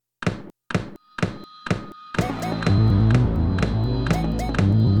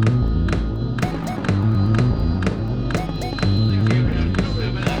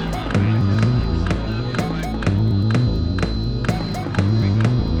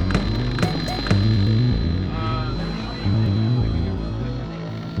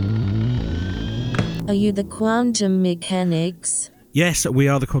Are you the quantum mechanics? Yes, we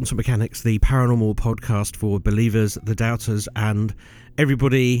are the Quantum Mechanics, the paranormal podcast for believers, the doubters, and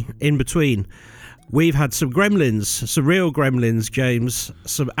everybody in between. We've had some gremlins, some real gremlins, James,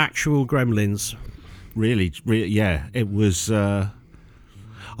 some actual gremlins. Really, yeah, it was... I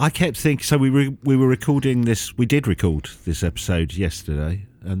kept thinking... So we were recording this... We did record this episode yesterday,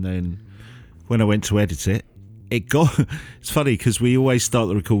 and then when I went to edit it, it's funny because we always start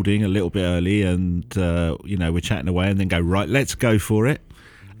the recording a little bit early and, we're chatting away and then go, right, let's go for it.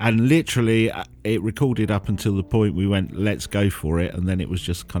 And literally it recorded up until the point we went, let's go for it. And then it was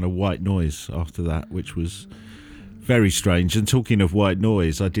just kind of white noise after that, which was very strange. And talking of white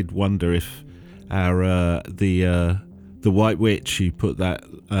noise, I did wonder if the White Witch who put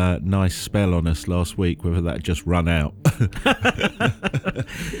that nice spell on us last week, whether that had just run out.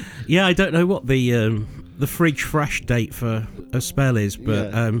 Yeah, I don't know what the fridge fresh date for a spell is,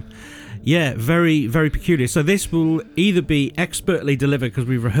 but very, very peculiar. So this will either be expertly delivered because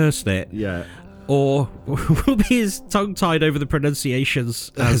we've rehearsed it, or we'll be as tongue-tied over the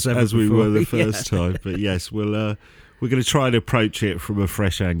pronunciations as we were the first time. But yes, we're going to try and approach it from a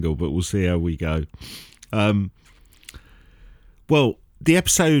fresh angle, but we'll see how we go. Well, the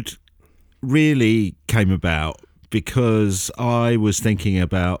episode really came about because I was thinking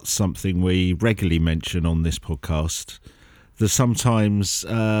about something we regularly mention on this podcast, the sometimes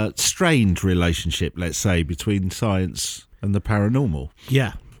strained relationship, let's say, between science and the paranormal.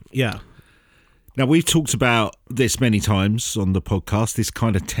 Yeah. Now, we've talked about this many times on the podcast, this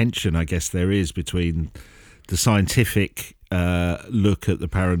kind of tension, I guess, there is between the scientific look at the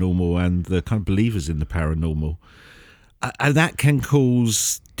paranormal and the kind of believers in the paranormal. And that can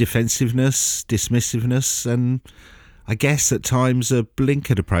cause defensiveness, dismissiveness, and I guess at times a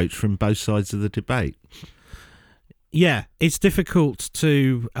blinkered approach from both sides of the debate. Yeah, it's difficult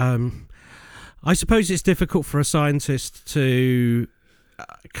to... I suppose it's difficult for a scientist to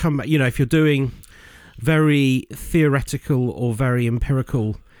come... if you're doing very theoretical or very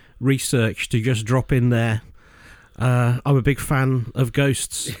empirical research, to just drop in there... I'm a big fan of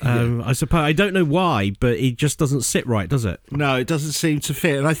ghosts. I suppose I don't know why, but it just doesn't sit right, does it? No, it doesn't seem to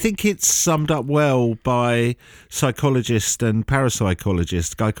fit. And I think it's summed up well by psychologist and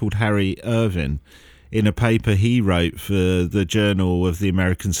parapsychologist, a guy called Harry Irvin, in a paper he wrote for the Journal of the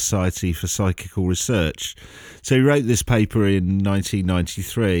American Society for Psychical Research. So he wrote this paper in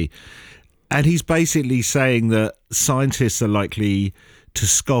 1993, and he's basically saying that scientists are likely to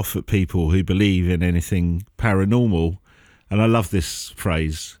scoff at people who believe in anything paranormal, and I love this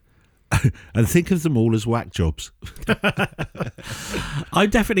phrase, and think of them all as whack jobs. I'm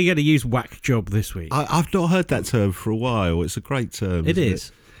definitely going to use whack job this week. I've not heard that term for a while. It's a great term. It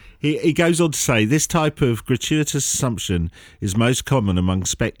is. He goes on to say, this type of gratuitous assumption is most common among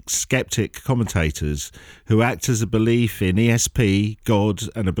skeptic commentators who act as a belief in ESP, God,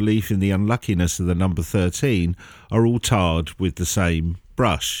 and a belief in the unluckiness of the number 13 are all tarred with the same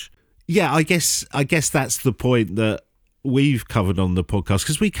brush. Yeah, I guess that's the point that we've covered on the podcast,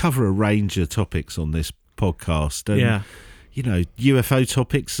 because we cover a range of topics on this podcast. And, UFO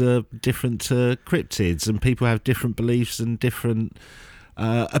topics are different to cryptids, and people have different beliefs and different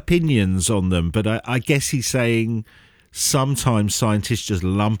opinions on them, but I guess he's saying sometimes scientists just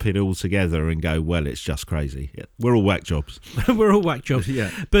lump it all together and go, well, it's just crazy. Yeah, we're all whack jobs. We're all whack jobs. Yeah.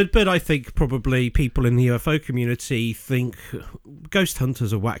 But I think probably people in the UFO community think ghost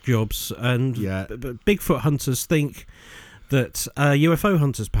hunters are whack jobs, and Bigfoot hunters think that UFO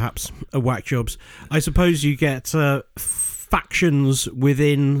hunters perhaps are whack jobs. I suppose you get factions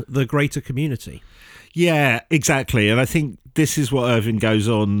within the greater community. Yeah, exactly. And I think this is what Irvin goes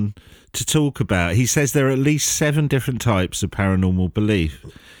on to talk about. He says there are at least 7 different types of paranormal belief,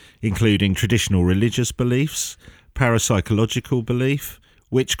 including traditional religious beliefs, parapsychological belief,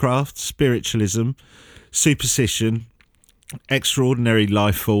 witchcraft, spiritualism, superstition, extraordinary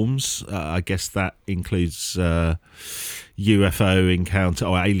life forms. I guess that includes UFO encounter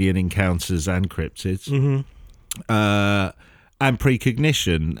or alien encounters and cryptids. Mm-hmm. And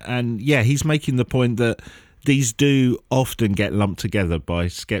precognition. And he's making the point that these do often get lumped together by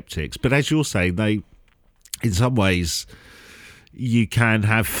skeptics, but as you're saying, they, in some ways, you can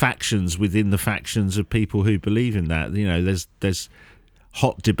have factions within the factions of people who believe in that. There's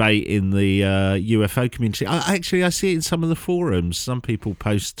hot debate in the UFO community. I see it in some of the forums. Some people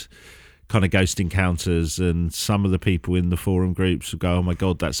post kind of ghost encounters, and some of the people in the forum groups will go, oh my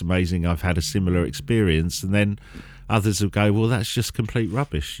God, that's amazing, I've had a similar experience. And then others will go, well, that's just complete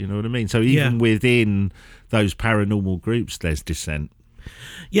rubbish. You know what I mean? So even within those paranormal groups, there's dissent.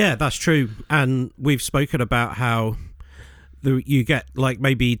 Yeah, that's true. And we've spoken about how you get like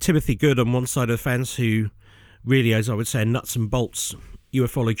maybe Timothy Good on one side of the fence, who really is, I would say, a nuts and bolts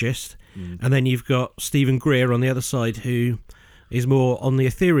ufologist, and then you've got Stephen Greer on the other side, who is more on the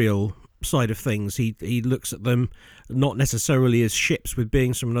ethereal side of things. He looks at them not necessarily as ships with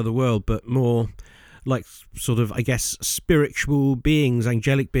beings from another world, but more like sort of, I guess, spiritual beings,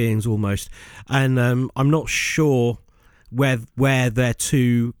 angelic beings almost. And I'm not sure where their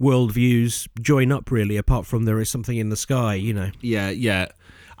two worldviews join up really, apart from there is something in the sky, you know. Yeah.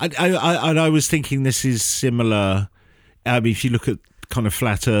 I was thinking this is similar. I mean, if you look at kind of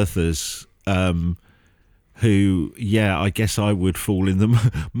flat earthers, who, I guess I would fall in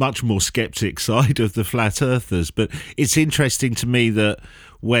the much more skeptic side of the flat earthers. But it's interesting to me that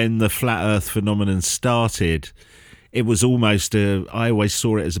when the flat earth phenomenon started, it was almost I always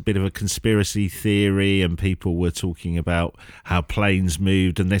saw it as a bit of a conspiracy theory, and people were talking about how planes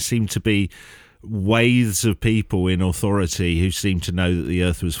moved, and there seemed to be swathes of people in authority who seemed to know that the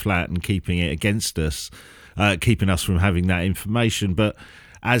earth was flat and keeping it against us, keeping us from having that information. But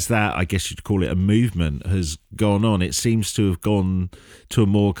as that, I guess you'd call it a movement, has gone on, it seems to have gone to a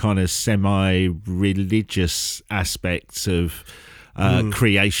more kind of semi-religious aspects of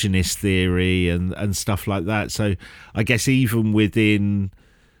creationist theory and stuff like that. So I guess even within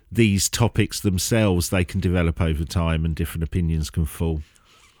these topics themselves, they can develop over time and different opinions can fall.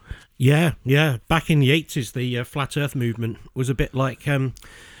 Yeah. Back in the 80s, the Flat Earth movement was a bit like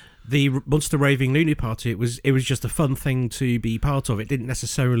the Monster Raving Loony Party. It was just a fun thing to be part of. It didn't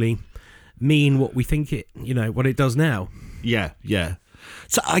necessarily mean what we think it, what it does now. Yeah.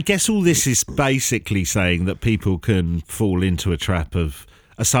 So I guess all this is basically saying that people can fall into a trap of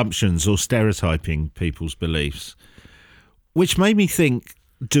assumptions or stereotyping people's beliefs, which made me think,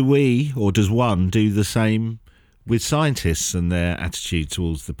 do we, or does one, do the same with scientists and their attitude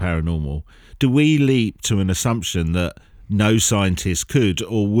towards the paranormal? Do we leap to an assumption that no scientist could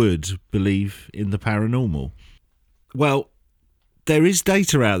or would believe in the paranormal? Well, there is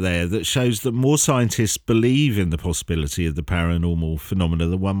data out there that shows that more scientists believe in the possibility of the paranormal phenomena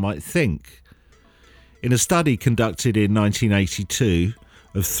than one might think. In a study conducted in 1982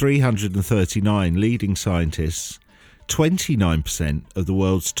 of 339 leading scientists, 29% of the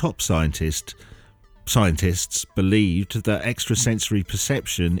world's top scientists believed that extrasensory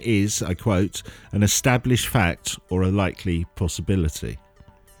perception is, I quote, an established fact or a likely possibility.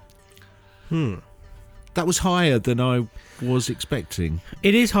 That was higher than I was expecting.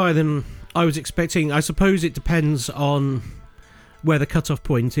 It is higher than I was expecting. I suppose it depends on where the cutoff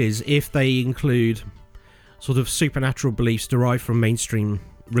point is, if they include sort of supernatural beliefs derived from mainstream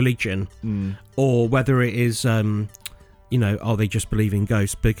religion, or whether it is, are they just believe in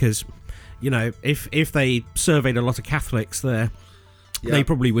ghosts? Because, if they surveyed a lot of Catholics there, they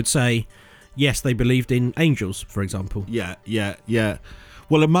probably would say, yes, they believed in angels, for example. Yeah.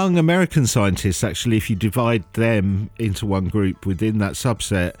 Well, among American scientists, actually, if you divide them into one group within that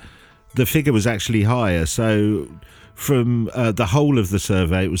subset, the figure was actually higher. So from the whole of the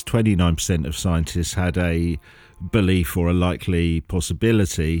survey, it was 29% of scientists had a belief or a likely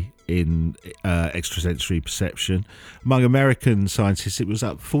possibility in extrasensory perception. Among American scientists, it was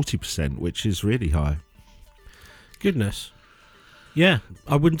up 40%, which is really high. Goodness. Yeah,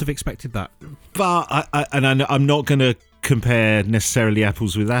 I wouldn't have expected that. But I'm not going to compare necessarily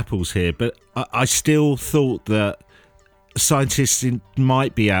apples with apples here, but I still thought that scientists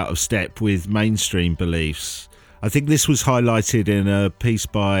might be out of step with mainstream beliefs. I think this was highlighted in a piece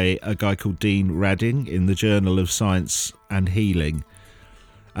by a guy called Dean Rading in the Journal of Science and Healing.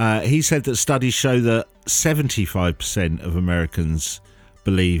 He said that studies show that 75% of Americans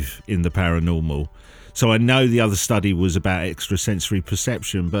believe in the paranormal. So I know the other study was about extrasensory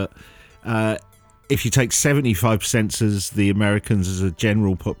perception, but if you take 75% as the Americans as a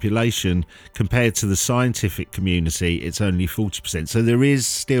general population, compared to the scientific community, it's only 40%. So there is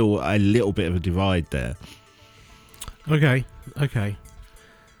still a little bit of a divide there. Okay.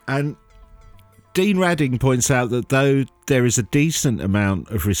 And Dean Rading points out that though there is a decent amount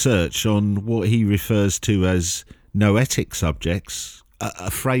of research on what he refers to as noetic subjects,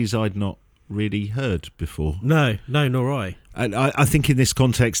 a phrase I'd not really heard before. No, nor I. And I think in this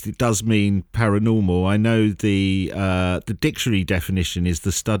context it does mean paranormal. I know the dictionary definition is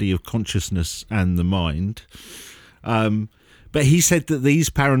the study of consciousness and the mind. But he said that these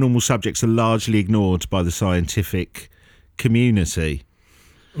paranormal subjects are largely ignored by the scientific community.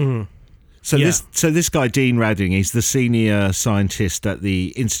 So this guy Dean Rading, he's the senior scientist at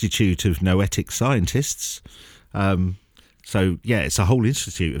the Institute of Noetic Scientists. So So, yeah, it's a whole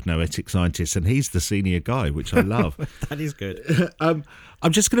institute of noetic scientists, and he's the senior guy, which I love. That is good. I'm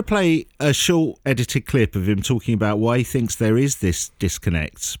just going to play a short edited clip of him talking about why he thinks there is this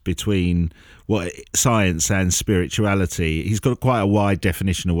disconnect between what science and spirituality. He's got quite a wide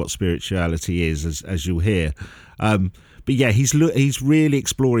definition of what spirituality is, as you'll hear. But yeah, he's really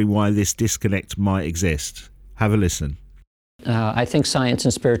exploring why this disconnect might exist. Have a listen. I think science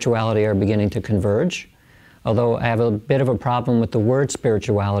and spirituality are beginning to converge, although I have a bit of a problem with the word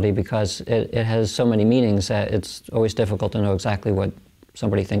spirituality because it has so many meanings that it's always difficult to know exactly what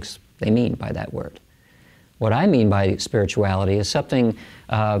somebody thinks they mean by that word. What I mean by spirituality is something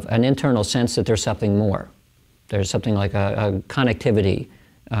of an internal sense that there's something more. There's something like a connectivity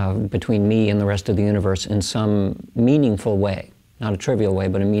between me and the rest of the universe in some meaningful way, not a trivial way,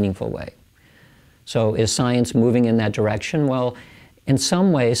 but a meaningful way. So is science moving in that direction? Well, in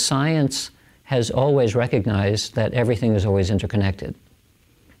some ways, science has always recognized that everything is always interconnected.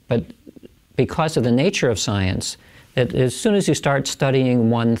 But because of the nature of science, that as soon as you start studying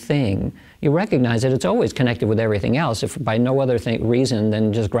one thing, you recognize that it's always connected with everything else, if by no other reason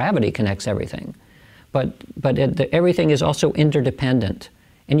than just gravity connects everything. But everything is also interdependent,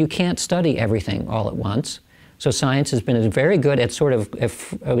 and you can't study everything all at once. So science has been very good at sort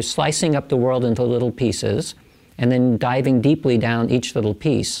of slicing up the world into little pieces and then diving deeply down each little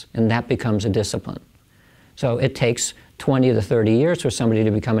piece, and that becomes a discipline. So it takes 20 to 30 years for somebody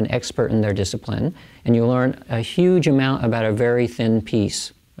to become an expert in their discipline, and you learn a huge amount about a very thin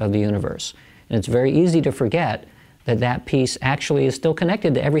piece of the universe. And it's very easy to forget that that piece actually is still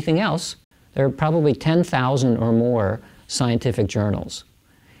connected to everything else. There are probably 10,000 or more scientific journals.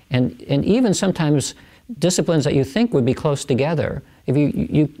 And even sometimes disciplines that you think would be close together, if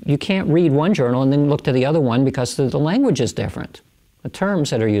you can't read one journal and then look to the other one because the language is different. The terms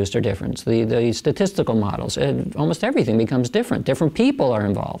that are used are different. The statistical models, almost everything becomes different. Different people are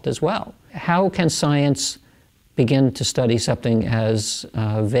involved as well. How can science begin to study something as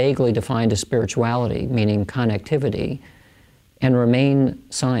vaguely defined as spirituality, meaning connectivity, and remain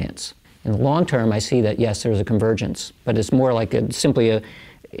science? In the long term, I see that, yes, there's a convergence, but it's more like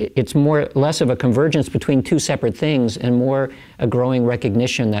it's less of a convergence between two separate things and more a growing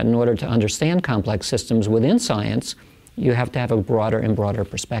recognition that in order to understand complex systems within science, you have to have a broader and broader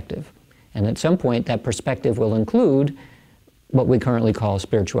perspective. And at some point, that perspective will include what we currently call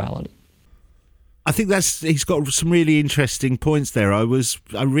spirituality. I think he's got some really interesting points there. I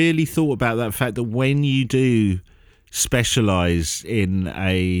really thought about that fact that when you do specialize in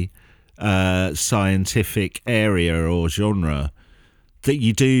a scientific area or genre, that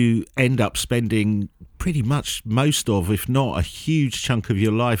you do end up spending pretty much most of, if not a huge chunk of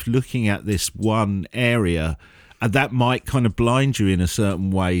your life looking at this one area, and that might kind of blind you in a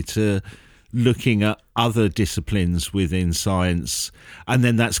certain way to looking at other disciplines within science, and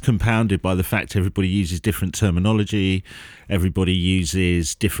then that's compounded by the fact everybody uses different terminology, everybody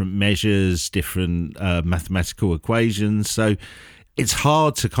uses different measures, different mathematical equations, so it's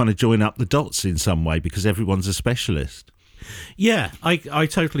hard to kind of join up the dots in some way because everyone's a specialist. Yeah, I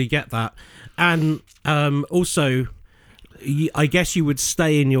totally get that. And also, I guess you would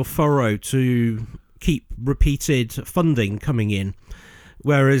stay in your furrow to keep repeated funding coming in.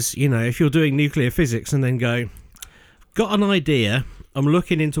 Whereas, if you're doing nuclear physics and then go, got an idea, I'm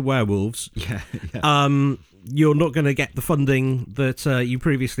looking into werewolves, yeah. You're not going to get the funding that you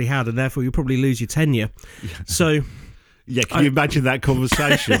previously had, and therefore you'll probably lose your tenure. Yeah. So... Yeah, can you imagine that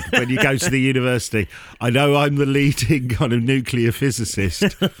conversation when you go to the university? I know I'm the leading kind of nuclear physicist.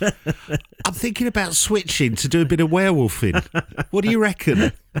 I'm thinking about switching to do a bit of werewolfing. What do you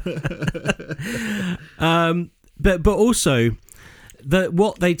reckon? But also,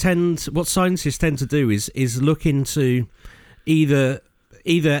 what scientists tend to do is look into either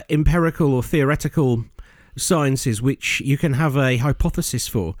empirical or theoretical sciences, which you can have a hypothesis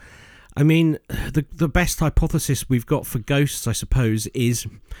for. I mean, the best hypothesis we've got for ghosts, I suppose, is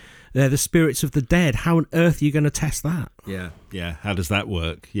they're the spirits of the dead. How on earth are you going to test that? Yeah. How does that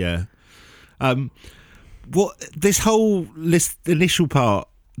work? Yeah. What this whole initial part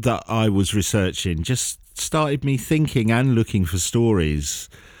that I was researching just started me thinking and looking for stories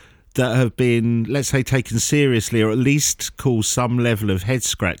that have been, let's say, taken seriously, or at least cause some level of head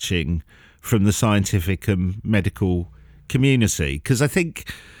scratching from the scientific and medical community. Because I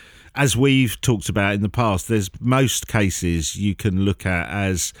think, as we've talked about in the past, there's most cases you can look at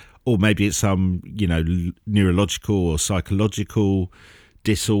as, or maybe it's some, neurological or psychological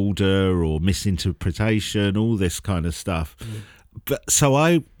disorder or misinterpretation, all this kind of stuff. But so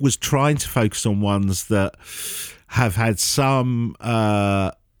I was trying to focus on ones that have had some,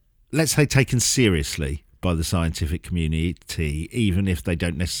 let's say, taken seriously by the scientific community, even if they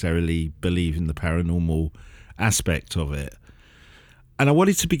don't necessarily believe in the paranormal aspect of it. And I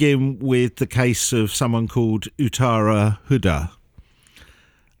wanted to begin with the case of someone called Uttara Huda.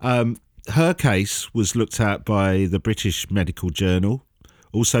 Her case was looked at by the British Medical Journal,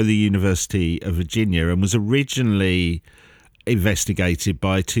 also the University of Virginia, and was originally investigated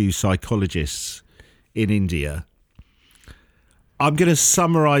by 2 psychologists in India. I'm going to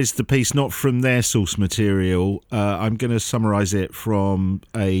summarise the piece not from their source material. I'm going to summarise it from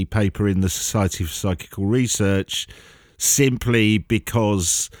a paper in the Society for Psychical Research, simply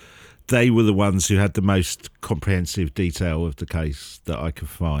because they were the ones who had the most comprehensive detail of the case that I could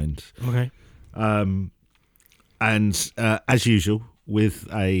find. Okay. And as usual, with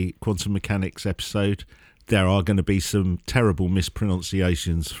a quantum mechanics episode, there are going to be some terrible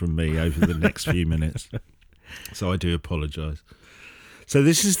mispronunciations from me over the next few minutes. So I do apologise. So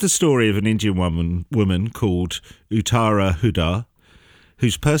this is the story of an Indian woman called Uttara Huda,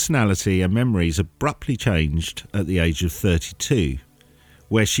 whose personality and memories abruptly changed at the age of 32,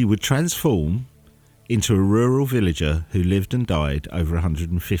 where she would transform into a rural villager who lived and died over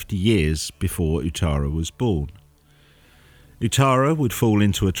 150 years before Uttara was born. Uttara would fall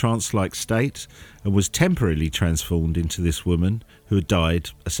into a trance-like state and was temporarily transformed into this woman who had died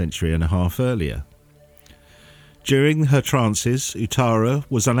a century and a half earlier. During her trances, Uttara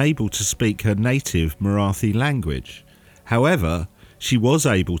was unable to speak her native Marathi language. However, she was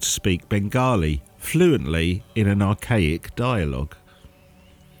able to speak Bengali fluently in an archaic dialogue.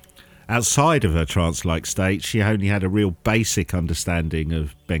 Outside of her trance-like state, she only had a real basic understanding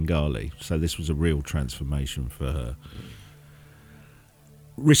of Bengali, so this was a real transformation for her.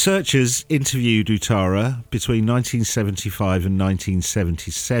 Researchers interviewed Uttara between 1975 and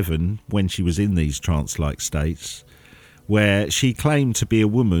 1977, when she was in these trance-like states, where she claimed to be a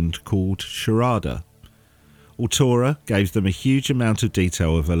woman called Sharada. Uttara gave them a huge amount of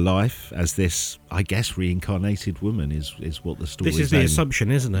detail of her life as this, I guess, reincarnated woman is what the story is. This is the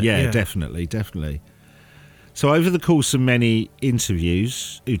assumption, isn't it? Yeah, definitely. So over the course of many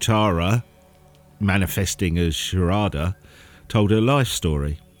interviews, Uttara, manifesting as Sharada, told her life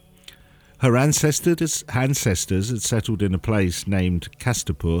story. Her ancestors had settled in a place named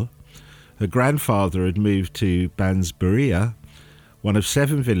Kastapur. Her grandfather had moved to Bansberia, one of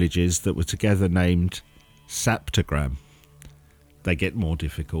 7 villages that were together named Saptagram. They get more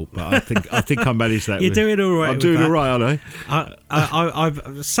difficult, but I think I managed that. You're doing all right. I'm doing all right, aren't I?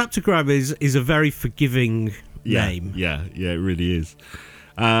 Saptagram is a very forgiving name. Yeah, it really is.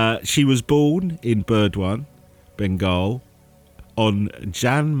 She was born in Burdwan, Bengal, on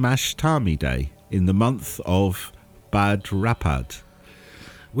Janmashtami Day in the month of Bhadrapad.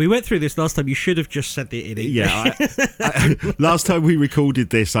 We went through this last time. You should have just said it in English. Yeah, last time we recorded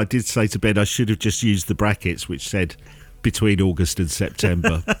this, I did say to Ben I should have just used the brackets which said between August and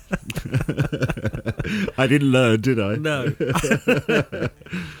September. I didn't learn, did I? No.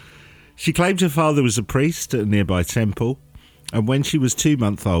 She claimed her father was a priest at a nearby temple, and when she was 2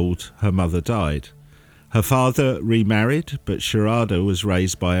 months old, her mother died. Her father remarried, but Sharada was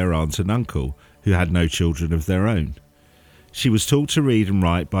raised by her aunt and uncle, who had no children of their own. She was taught to read and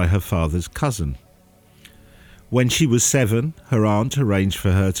write by her father's cousin. When she was 7, her aunt arranged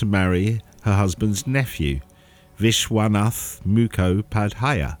for her to marry her husband's nephew, Vishwanath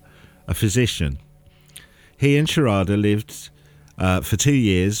Mukhopadhyaya, a physician. He and Sharada lived for 2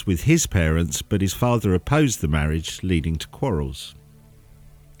 years with his parents, but his father opposed the marriage, leading to quarrels.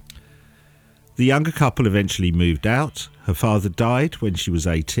 The younger couple eventually moved out. Her father died when she was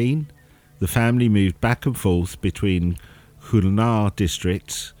 18. The family moved back and forth between Khulna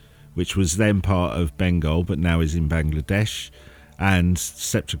district, which was then part of Bengal but now is in Bangladesh, and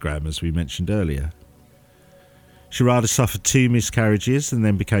Septagram, as we mentioned earlier. Sharada suffered 2 miscarriages and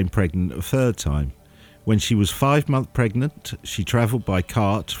then became pregnant a 3rd time. When she was 5 months pregnant, she travelled by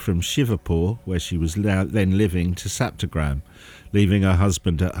cart from Shivapur, where she was then living, to Saptagram, leaving her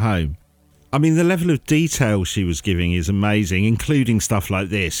husband at home. I mean, the level of detail she was giving is amazing, including stuff like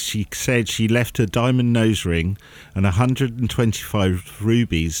this. She said she left her diamond nose ring and 125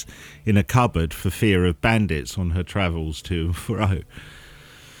 rubies in a cupboard for fear of bandits on her travels to and fro.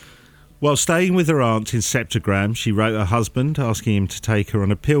 While staying with her aunt in Septagram, she wrote her husband asking him to take her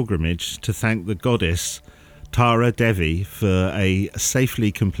on a pilgrimage to thank the goddess Tara Devi for a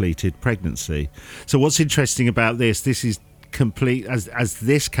safely completed pregnancy. So what's interesting about this is complete, as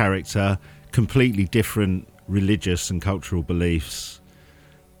this character, completely different religious and cultural beliefs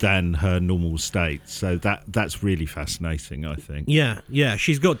than her normal state. So that's really fascinating, I think. Yeah.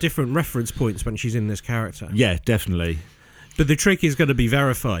 She's got different reference points when she's in this character. Yeah, definitely. But the trick is going to be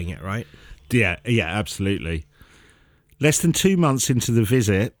verifying it, right? Yeah, absolutely. Less than 2 months into the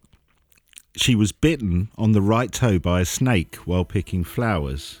visit, she was bitten on the right toe by a snake while picking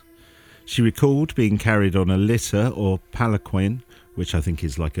flowers. She recalled being carried on a litter or palanquin, which I think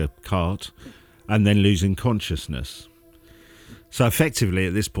is like a cart, and then losing consciousness. So effectively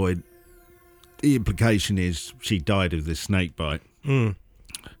at this point, the implication is she died of this snake bite.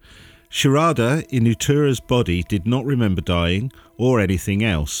 Sharada in Uttara's body did not remember dying or anything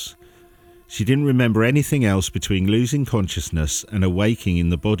else. She didn't remember anything else between losing consciousness and awaking in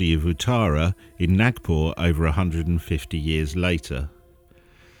the body of Uttara in Nagpur over 150 years later.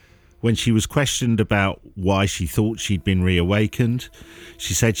 When she was questioned about why she thought she'd been reawakened,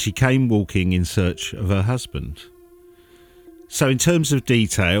 she said she came walking in search of her husband. So in terms of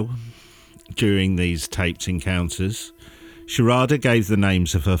detail, during these taped encounters, Sharada gave the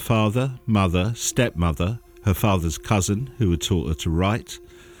names of her father, mother, stepmother, her father's cousin who had taught her to write,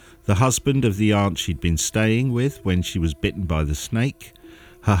 the husband of the aunt she'd been staying with when she was bitten by the snake,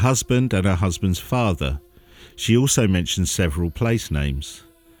 her husband and her husband's father. She also mentioned several place names.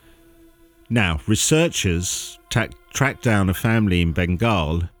 Now, researchers tracked down a family in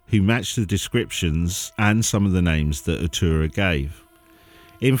Bengal who matched the descriptions and some of the names that Uttura gave.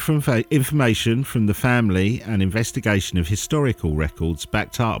 Information from the family and investigation of historical records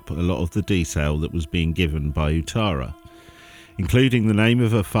backed up a lot of the detail that was being given by Uttara, including the name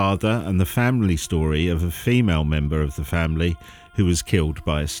of her father and the family story of a female member of the family who was killed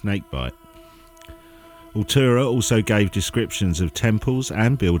by a snake bite. Uttura also gave descriptions of temples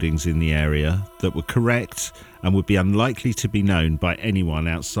and buildings in the area that were correct and would be unlikely to be known by anyone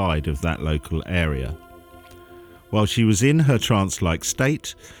outside of that local area. While she was in her trance-like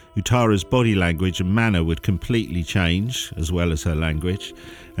state, Uttara's body language and manner would completely change, as well as her language,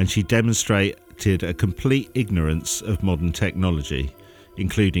 and she demonstrated a complete ignorance of modern technology,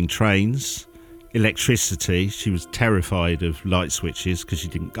 including trains, electricity. She was terrified of light switches because she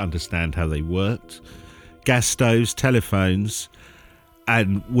didn't understand how they worked, gas stoves, telephones,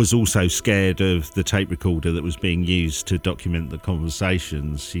 and was also scared of the tape recorder that was being used to document the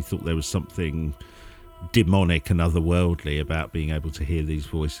conversations. She thought there was something demonic and otherworldly about being able to hear these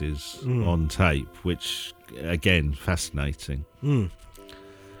voices on tape, which, again, fascinating.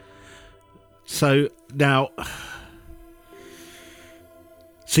 So now,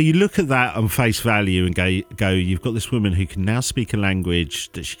 so you look at that on face value and go, you've got this woman who can now speak a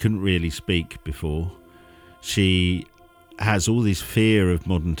language that she couldn't really speak before. She has all this fear of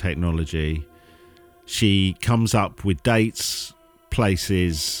modern technology. She comes up with dates,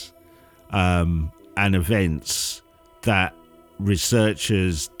 places, and events that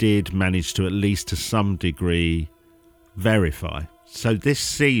researchers did manage to, at least to some degree, verify. So this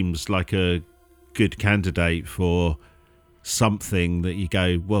seems like a good candidate for something that you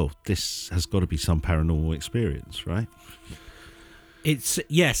go, well, this has got to be some paranormal experience, right?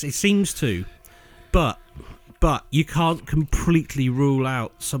 Yes, it seems to, but you can't completely rule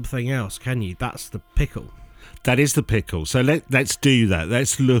out something else, can you? That's the pickle. That is the pickle. So let's do that.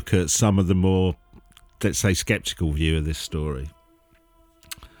 Let's look at some of the more, let's say, sceptical view of this story.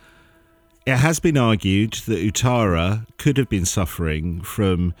 It has been argued that Uttara could have been suffering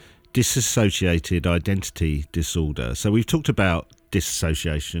from dissociated identity disorder. So we've talked about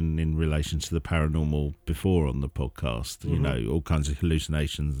dissociation in relation to the paranormal before on the podcast, you know, all kinds of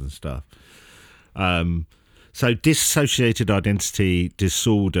hallucinations and stuff. So dissociated identity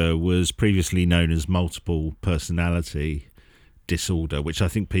disorder was previously known as multiple personality disorder, which I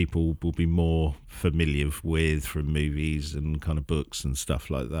think people will be more familiar with from movies and kind of books and stuff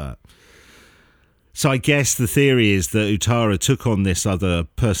like that. So I guess the theory is that Uttara took on this other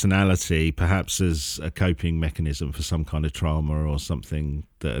personality, perhaps as a coping mechanism for some kind of trauma or something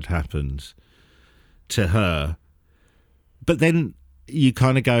that had happened to her. But then you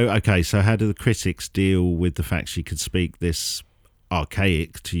kind of go, okay, so how do the critics deal with the fact she could speak this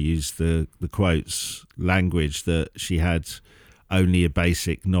archaic, to use the quotes, language, that she had only a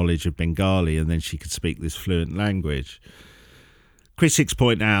basic knowledge of Bengali and then she could speak this fluent language? Critics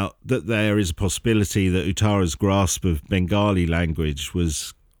point out that there is a possibility that Uttara's grasp of Bengali language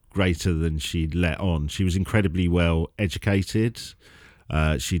was greater than she'd let on. She was incredibly well educated.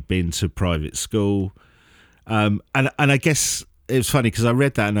 She'd been to private school. And I guess it was funny because I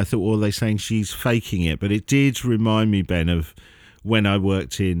read that and I thought, well, they're saying she's faking it. But it did remind me, Ben, of when I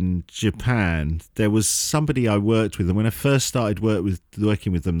worked in Japan. There was somebody I worked with, and when I first started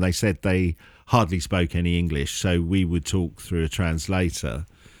working with them, they said they hardly spoke any English, so we would talk through a translator.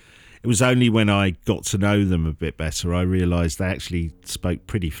 It was only when I got to know them a bit better I realised they actually spoke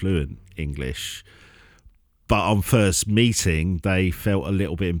pretty fluent English. but on first meeting, they felt a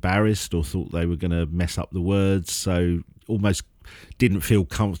little bit embarrassed or thought they were going to mess up the words, so almost didn't feel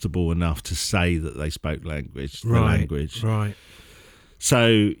comfortable enough to say that they spoke the language. Right. So,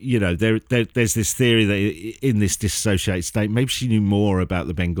 you know, there's this theory that in this dissociated state, maybe she knew more about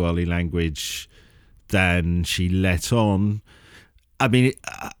the Bengali language than she let on. I mean,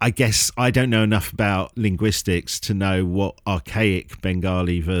 I guess I don't know enough about linguistics to know what archaic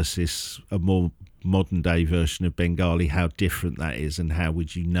Bengali versus a more modern day version of Bengali, how different that is, and how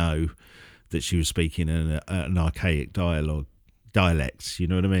would you know that she was speaking an archaic dialect, you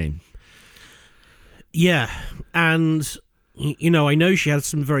know what I mean? Yeah, and you know, I know she had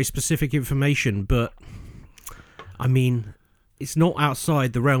some very specific information, but I mean, it's not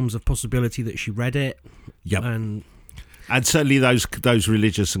outside the realms of possibility that she read it. Yep. And certainly those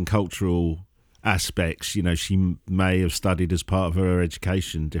religious and cultural aspects, you know, she may have studied as part of her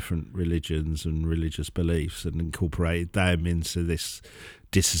education different religions and religious beliefs and incorporated them into this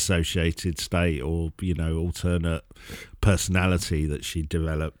disassociated state or, you know, alternate personality that she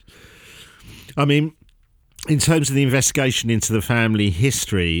developed. I mean, in terms of the investigation into the family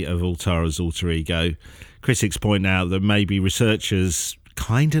history of Altara's alter ego, critics point out that maybe researchers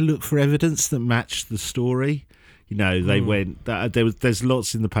kind of look for evidence that matched the story. You know, they went. There's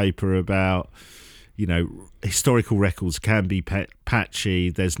lots in the paper about, you know, historical records can be patchy.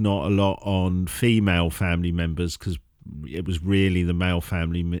 There's not a lot on female family members because it was really the male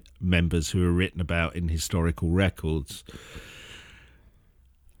family members who were written about in historical records.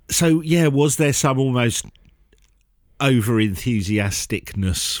 So, yeah, was there some almost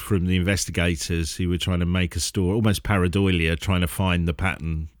over-enthusiasticness from the investigators who were trying to make a story, almost pareidolia, trying to find the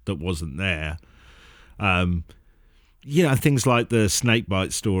pattern that wasn't there? You know, things like the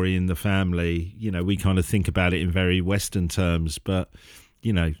snakebite story in the family, you know, we kind of think about it in very Western terms, but,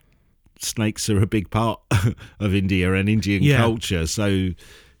 you know, snakes are a big part of India and Indian culture. So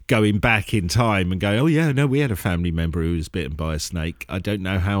going back in time and going, oh, yeah, no, we had a family member who was bitten by a snake. I don't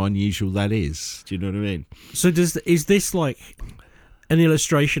know how unusual that is. Do you know what I mean? so is this like an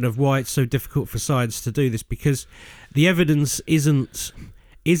illustration of why it's so difficult for science to do this? Because the evidence isn't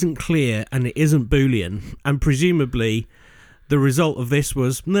clear and it isn't Boolean, and presumably the result of this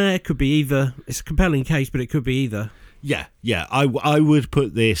was, it could be either. It's a compelling case, but it could be either. Yeah. I would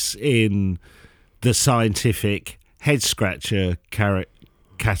put this in the scientific head-scratcher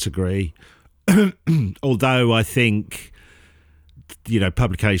category, although I think, you know,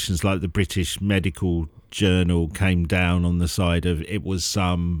 publications like the British Medical Journal came down on the side of it was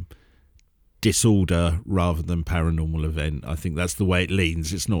some disorder rather than paranormal event. I think that's the way it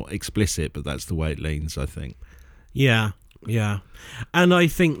leans. It's not explicit, but that's the way it leans, I think. Yeah. And I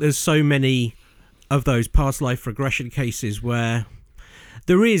think there's so many of those past life regression cases where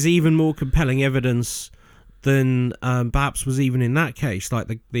there is even more compelling evidence than perhaps was even in that case, like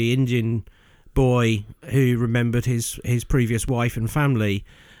the Indian boy who remembered his previous wife and family.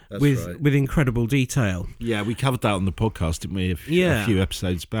 That's with incredible detail. Yeah, we covered that on the podcast, didn't we? A few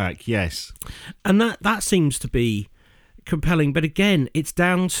episodes back. Yes, and that seems to be compelling. But again, it's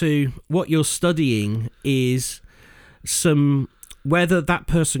down to what you're studying is whether that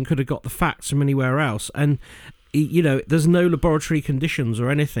person could have got the facts from anywhere else. And you know, there's no laboratory conditions or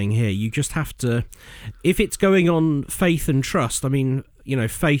anything here. You just have to, if it's going on faith and trust. I mean, you know,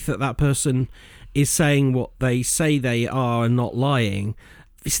 faith that person is saying what they say they are and not lying.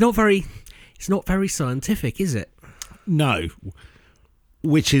 It's not very scientific, is it? No,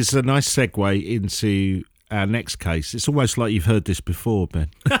 which is a nice segue into our next case. It's almost like you've heard this before,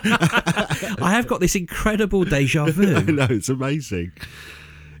 Ben. I have got this incredible deja vu. I know, it's amazing.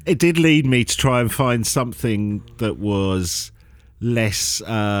 It did lead me to try and find something that was less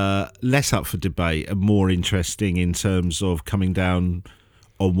up for debate and more interesting in terms of coming down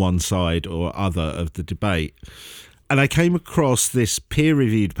on one side or other of the debate. And I came across this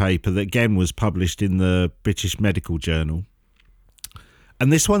peer-reviewed paper that, again, was published in the British Medical Journal.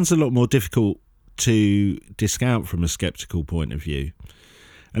 And this one's a lot more difficult to discount from a sceptical point of view.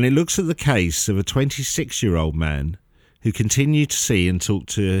 And it looks at the case of a 26-year-old man who continued to see and talk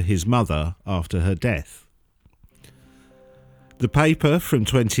to his mother after her death. The paper from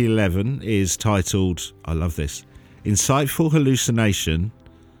 2011 is titled, I love this, Insightful Hallucination,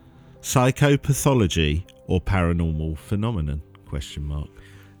 Psychopathology or Paranormal Phenomenon? ?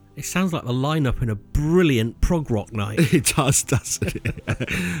 It sounds like the lineup in a brilliant prog rock night. It does, doesn't it?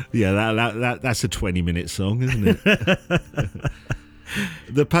 Yeah, that's a 20-minute song, isn't it?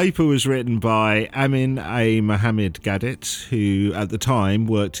 The paper was written by Amin A. Mohammed Gadet, who at the time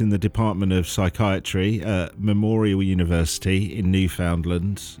worked in the Department of Psychiatry at Memorial University in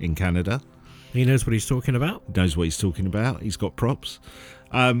Newfoundland in Canada. He knows what he's talking about. Knows what he's talking about. He's got props.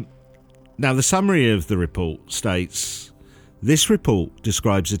 Now, the summary of the report states, this report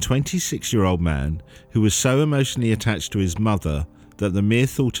describes a 26-year-old man who was so emotionally attached to his mother that the mere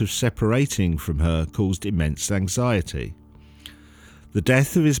thought of separating from her caused immense anxiety. The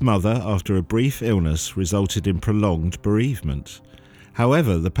death of his mother after a brief illness resulted in prolonged bereavement.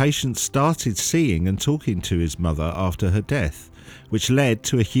 However, the patient started seeing and talking to his mother after her death, which led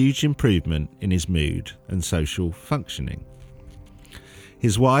to a huge improvement in his mood and social functioning.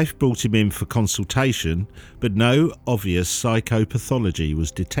 His wife brought him in for consultation, but no obvious psychopathology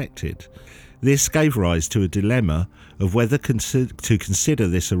was detected. This gave rise to a dilemma of whether to consider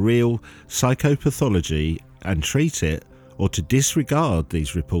this a real psychopathology and treat it, or to disregard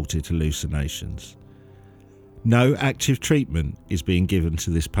these reported hallucinations. No active treatment is being given to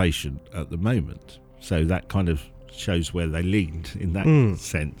this patient at the moment, so that kind of shows where they leaned in that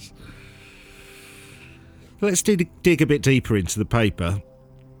sense. Let's dig a bit deeper into the paper.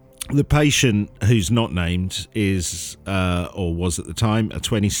 The patient, who's not named, is, or was at the time, a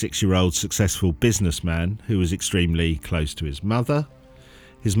 26-year-old successful businessman who was extremely close to his mother.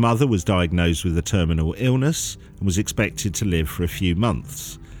 His mother was diagnosed with a terminal illness and was expected to live for a few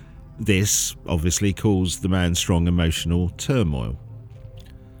months. This obviously caused the man strong emotional turmoil.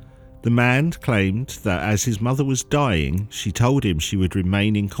 The man claimed that as his mother was dying, she told him she would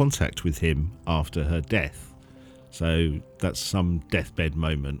remain in contact with him after her death. So that's some deathbed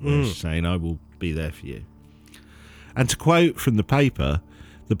moment where she's saying, I will be there for you. And to quote from the paper,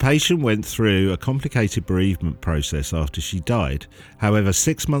 the patient went through a complicated bereavement process after she died. However,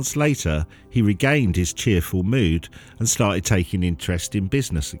 6 months later, he regained his cheerful mood and started taking interest in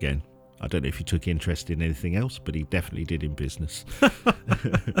business again. I don't know if he took interest in anything else, but he definitely did in business.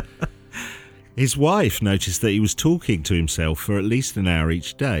 His wife noticed that he was talking to himself for at least an hour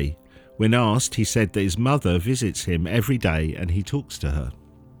each day. When asked, he said that his mother visits him every day and he talks to her.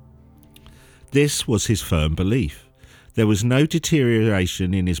 This was his firm belief. There was no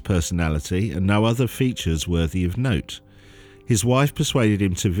deterioration in his personality and no other features worthy of note. His wife persuaded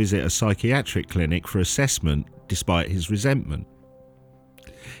him to visit a psychiatric clinic for assessment despite his resentment.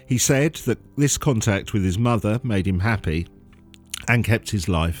 He said that this contact with his mother made him happy and kept his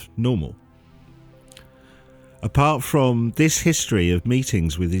life normal. Apart from this history of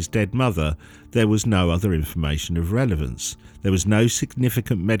meetings with his dead mother, there was no other information of relevance. There was no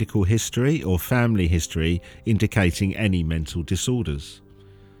significant medical history or family history indicating any mental disorders.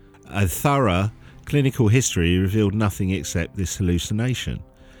 A thorough clinical history revealed nothing except this hallucination.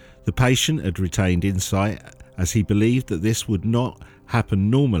 The patient had retained insight as he believed that this would not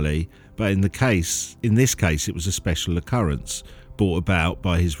happen normally, but in this case it was a special occurrence brought about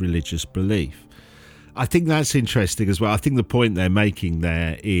by his religious belief. I think that's interesting as well. I think the point they're making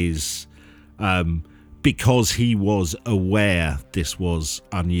there is because he was aware this was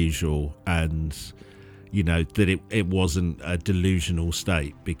unusual and, you know, that it wasn't a delusional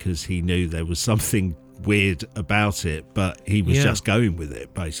state, because he knew there was something weird about it, but he was just going with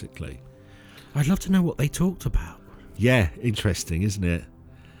it, basically. I'd love to know what they talked about. Yeah, interesting, isn't it?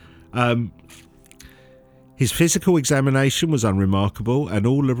 His physical examination was unremarkable and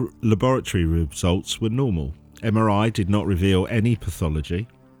all laboratory results were normal. MRI did not reveal any pathology.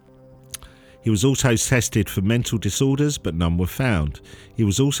 He was also tested for mental disorders, but none were found. He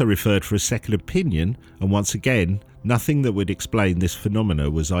was also referred for a second opinion, and once again, nothing that would explain this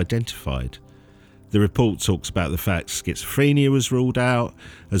phenomena was identified. The report talks about the fact schizophrenia was ruled out,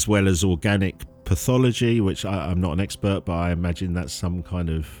 as well as organic pathology, which I'm not an expert, but I imagine that's some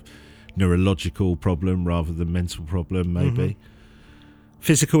kind of neurological problem rather than mental problem, maybe.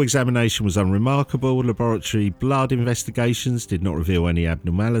 Physical examination was unremarkable. Laboratory blood investigations did not reveal any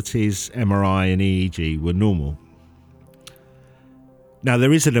abnormalities. MRI and EEG were normal. Now,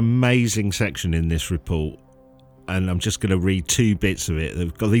 there is an amazing section in this report, and I'm just going to read two bits of it.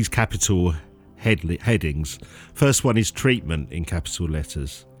 They've got these capital headings. First one is treatment in capital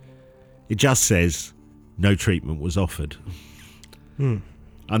letters. It just says, no treatment was offered.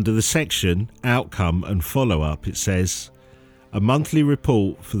 Under the section, outcome and follow-up, it says, a monthly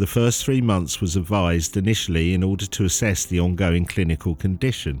report for the first 3 months was advised initially in order to assess the ongoing clinical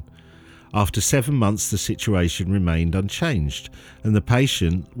condition. After 7 months, the situation remained unchanged, and the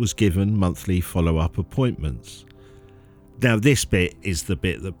patient was given monthly follow-up appointments. Now, this bit is the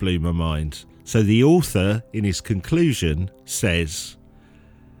bit that blew my mind. So the author, in his conclusion, says,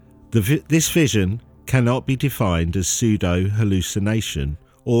 this vision cannot be defined as pseudo-hallucination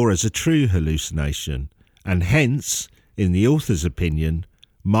or as a true hallucination, and hence, in the author's opinion,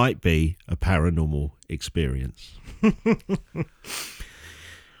 might be a paranormal experience.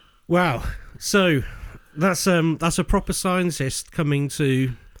 Wow. So that's a proper scientist coming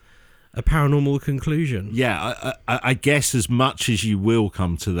to a paranormal conclusion. Yeah, I guess as much as you will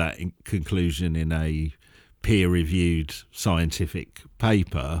come to that conclusion in a peer-reviewed scientific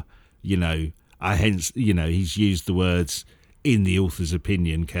paper, he's used the words "in the author's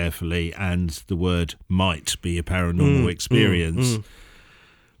opinion" carefully, and the word "might be a paranormal experience."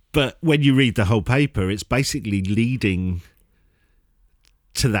 But when you read the whole paper, it's basically leading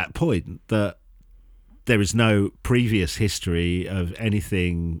to that point that there is no previous history of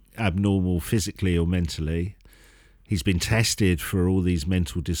anything abnormal physically or mentally. He's been tested for all these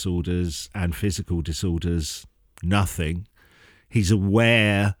mental disorders and physical disorders, nothing. He's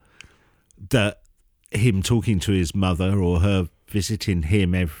aware that him talking to his mother or her visiting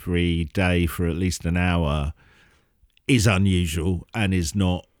him every day for at least an hour is unusual and is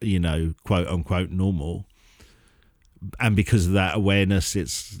not, quote unquote normal. And because of that awareness,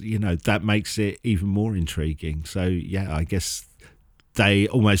 it's, that makes it even more intriguing. So, yeah, I guess they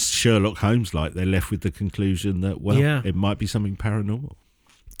almost Sherlock Holmes-like, they're left with the conclusion that, it might be something paranormal.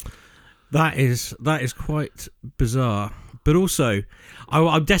 That is quite bizarre. But also,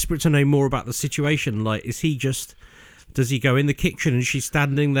 I'm desperate to know more about the situation. Like, does he go in the kitchen and she's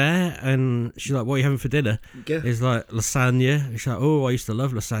standing there and she's like, what are you having for dinner? Yeah. It's like lasagna. And she's like, oh, I used to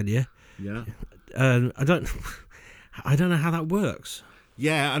love lasagna. Yeah. I don't know how that works.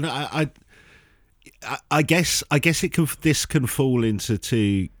 Yeah, and I guess this can fall into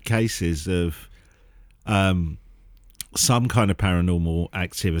two cases of some kind of paranormal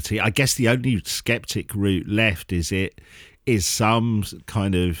activity. I guess the only skeptic route left is some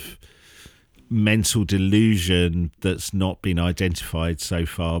kind of mental delusion that's not been identified so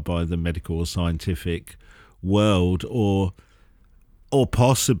far by the medical or scientific world, or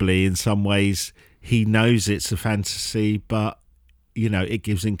possibly in some ways he knows it's a fantasy, but it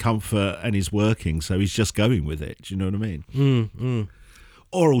gives him comfort and is working, so he's just going with it. Do you know what I mean?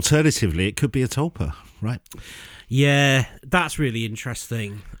 Or alternatively, it could be a tulpa, right? Yeah, that's really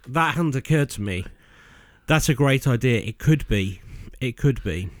interesting. That hadn't occurred to me. That's a great idea. It could be.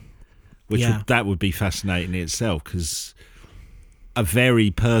 That would be fascinating in itself, because a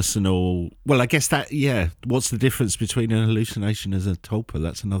very personal. Well, I guess that. Yeah. What's the difference between an hallucination and a tulpa?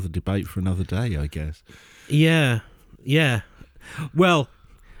 That's another debate for another day, I guess. Yeah. Well,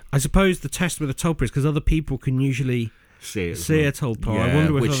 I suppose the test with a tulpa is because other people can usually see a tulpa. Yeah, I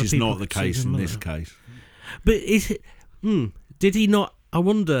wonder if which other is people not the could see case them in or this not. case. But is it? Did he not? I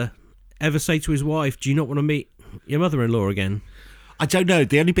wonder. Ever say to his wife, "Do you not want to meet your mother-in-law again?" I don't know.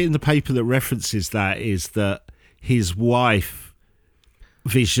 The only bit in the paper that references that is that his wife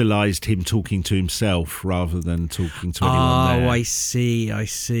visualised him talking to himself rather than talking to anyone there. Oh, I see.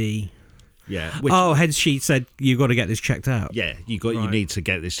 Yeah. Hence she said, you got to get this checked out. Yeah, you need to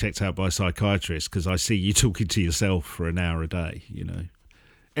get this checked out by a psychiatrist, because I see you talking to yourself for an hour a day.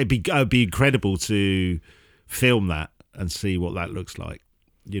 It'd be incredible to film that and see what that looks like.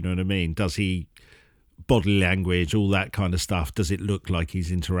 You know what I mean? Does he, body language, all that kind of stuff, does it look like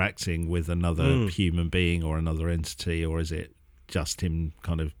he's interacting with another human being or another entity, or is it just him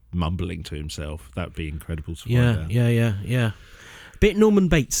kind of mumbling to himself? That'd be incredible to find out. Yeah. Bit Norman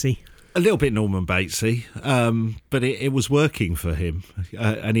Batesy. A little bit Norman Batesy, but it was working for him,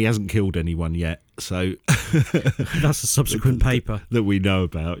 and he hasn't killed anyone yet. So that's a subsequent paper that we know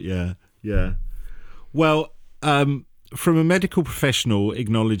about. Yeah. Well, from a medical professional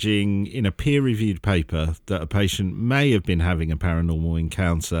acknowledging in a peer-reviewed paper that a patient may have been having a paranormal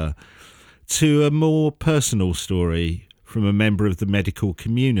encounter, to a more personal story from a member of the medical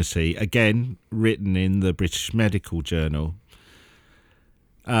community, again written in the British Medical Journal.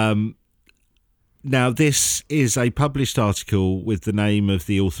 Now, this is a published article with the name of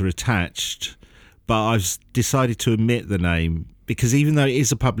the author attached, but I've decided to omit the name because even though it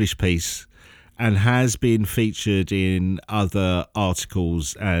is a published piece and has been featured in other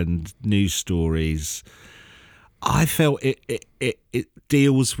articles and news stories, I felt it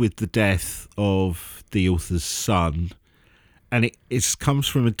deals with the death of the author's son, and it comes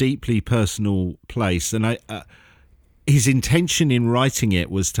from a deeply personal place. And his intention in writing it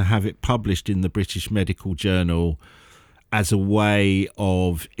was to have it published in the British Medical Journal as a way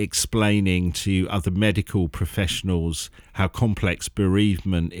of explaining to other medical professionals how complex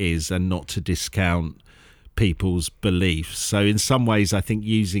bereavement is and not to discount people's beliefs. So in some ways, I think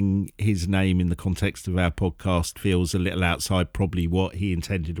using his name in the context of our podcast feels a little outside probably what he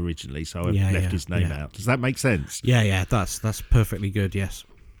intended originally. So I've left his name out. Does that make sense? Yeah, that's perfectly good, yes.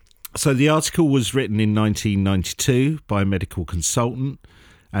 So the article was written in 1992 by a medical consultant,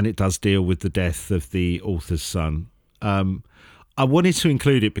 and it does deal with the death of the author's son. I wanted to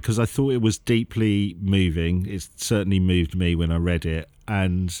include it because I thought it was deeply moving. It certainly moved me when I read it,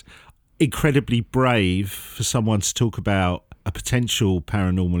 and incredibly brave for someone to talk about a potential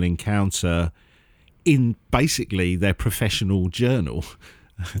paranormal encounter in basically their professional journal,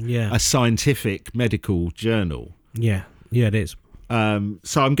 Yeah. a scientific medical journal. Yeah, it is.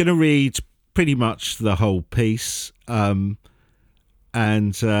 So I'm going to read pretty much the whole piece, and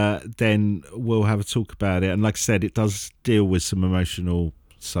then we'll have a talk about it. And like I said, it does deal with some emotional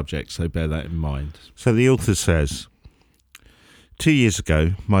subjects, so bear that in mind. So the author says, 2 years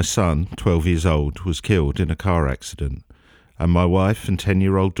ago, my son, 12 years old, was killed in a car accident, and my wife and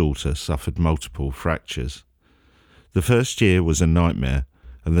 10-year-old daughter suffered multiple fractures. The first year was a nightmare,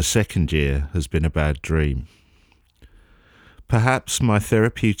 and the second year has been a bad dream. Perhaps my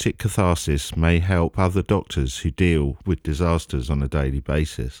therapeutic catharsis may help other doctors who deal with disasters on a daily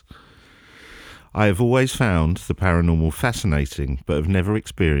basis. I have always found the paranormal fascinating, but have never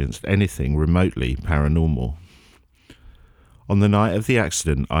experienced anything remotely paranormal. On the night of the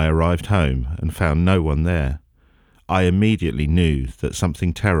accident, I arrived home and found no one there. I immediately knew that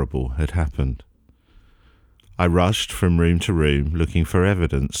something terrible had happened. I rushed from room to room looking for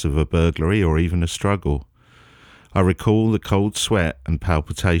evidence of a burglary or even a struggle. I recall the cold sweat and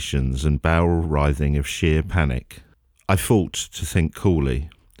palpitations and bowel writhing of sheer panic. I fought to think coolly.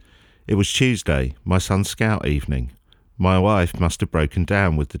 It was Tuesday, my son's scout evening. My wife must have broken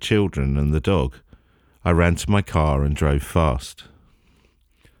down with the children and the dog. I ran to my car and drove fast.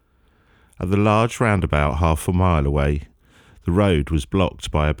 At the large roundabout half a mile away, the road was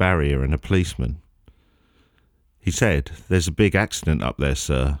blocked by a barrier and a policeman. He said, "There's a big accident up there,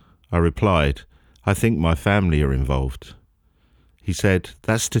 sir." I replied, "I think my family are involved." He said,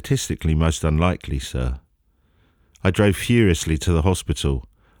 "That's statistically most unlikely, sir." I drove furiously to the hospital.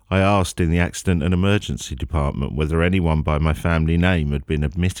 I asked in the accident and emergency department whether anyone by my family name had been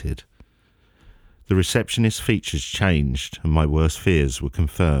admitted. The receptionist's features changed and my worst fears were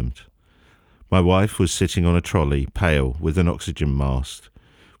confirmed. My wife was sitting on a trolley, pale, with an oxygen mask,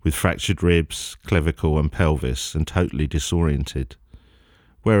 with fractured ribs, clavicle and pelvis, and totally disoriented.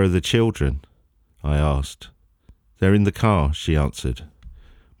 "Where are the children?" I asked. "They're in the car," she answered.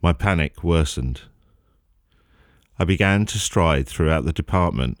 My panic worsened. I began to stride throughout the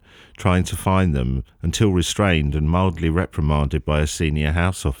department, trying to find them, until restrained and mildly reprimanded by a senior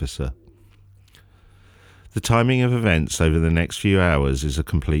house officer. The timing of events over the next few hours is a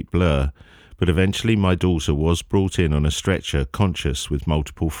complete blur, but eventually my daughter was brought in on a stretcher, conscious with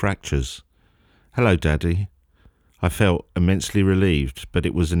multiple fractures. "Hello, Daddy." I felt immensely relieved, but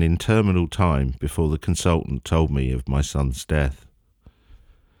it was an interminable time before the consultant told me of my son's death.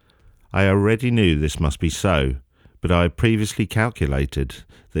 I already knew this must be so, but I had previously calculated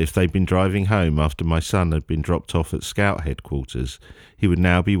that if they'd been driving home after my son had been dropped off at Scout headquarters, he would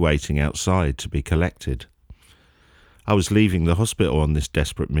now be waiting outside to be collected. I was leaving the hospital on this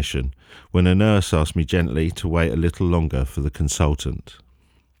desperate mission when a nurse asked me gently to wait a little longer for the consultant.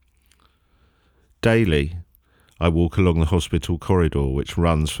 Daily, I walk along the hospital corridor which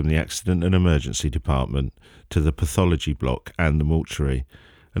runs from the accident and emergency department to the pathology block and the mortuary,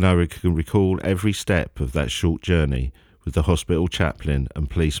 and I can recall every step of that short journey with the hospital chaplain and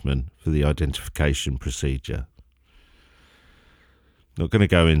policeman for the identification procedure. Not going to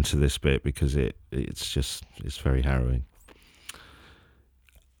go into this bit because it's very harrowing.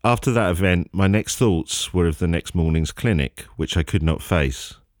 After that event, my next thoughts were of the next morning's clinic, which I could not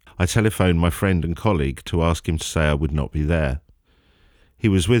face. I telephoned my friend and colleague to ask him to say I would not be there. He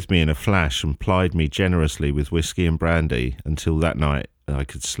was with me in a flash and plied me generously with whiskey and brandy until that night I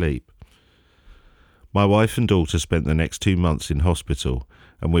could sleep. My wife and daughter spent the next 2 months in hospital,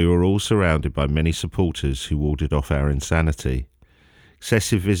 and we were all surrounded by many supporters who warded off our insanity.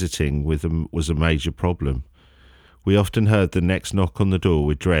 Excessive visiting with them was a major problem. We often heard the next knock on the door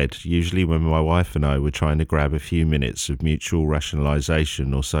with dread, usually when my wife and I were trying to grab a few minutes of mutual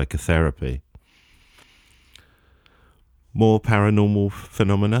rationalisation or psychotherapy. More paranormal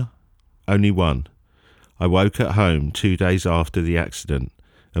phenomena? Only one. I woke at home 2 days after the accident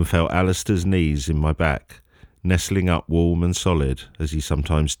and felt Alistair's knees in my back, nestling up warm and solid, as he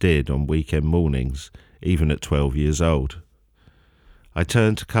sometimes did on weekend mornings, even at 12 years old. I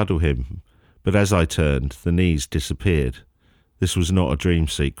turned to cuddle him, but as I turned, the knees disappeared. This was not a dream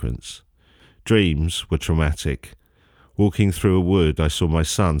sequence. Dreams were traumatic. Walking through a wood, I saw my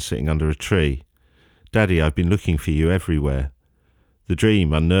son sitting under a tree. "Daddy, I've been looking for you everywhere." The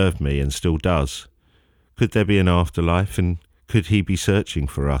dream unnerved me and still does. Could there be an afterlife, and could he be searching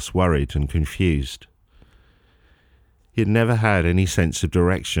for us, worried and confused? He had never had any sense of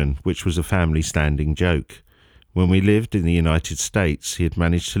direction, which was a family standing joke. When we lived in the United States, he had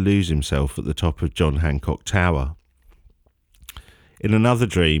managed to lose himself at the top of John Hancock Tower. In another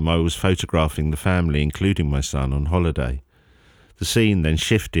dream, I was photographing the family, including my son, on holiday. The scene then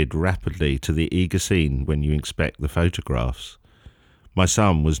shifted rapidly to the eager scene when you inspect the photographs. My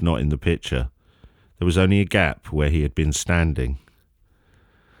son was not in the picture. There was only a gap where he had been standing.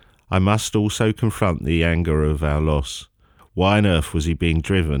 I must also confront the anger of our loss. Why on earth was he being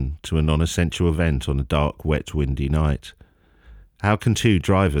driven to a non-essential event on a dark, wet, windy night? How can two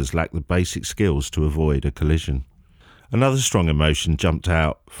drivers lack the basic skills to avoid a collision? Another strong emotion jumped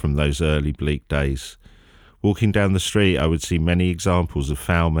out from those early bleak days. Walking down the street, I would see many examples of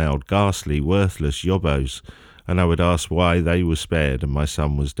foul-mouthed, ghastly, worthless yobbos, and I would ask why they were spared and my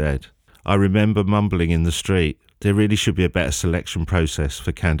son was dead. I remember mumbling in the street, there really should be a better selection process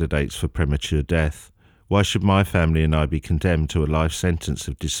for candidates for premature death. Why should my family and I be condemned to a life sentence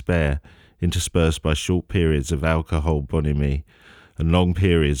of despair, interspersed by short periods of alcohol bonhomie and long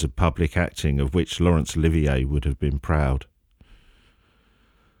periods of public acting of which Laurence Olivier would have been proud?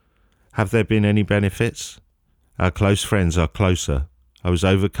 Have there been any benefits? Our close friends are closer. I was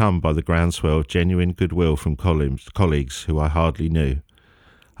overcome by the groundswell of genuine goodwill from colleagues who I hardly knew.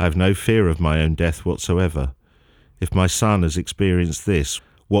 I have no fear of my own death whatsoever. If my son has experienced this,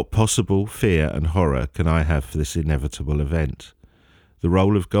 what possible fear and horror can I have for this inevitable event? The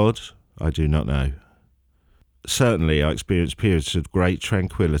role of God? I do not know. Certainly I experienced periods of great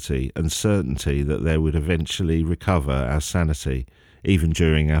tranquility and certainty that there would eventually recover our sanity, even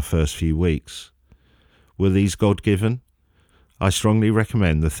during our first few weeks. Were these God-given? I strongly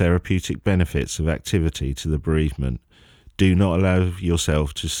recommend the therapeutic benefits of activity to the bereavement. Do not allow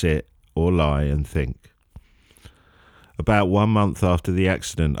yourself to sit or lie and think. About 1 month after the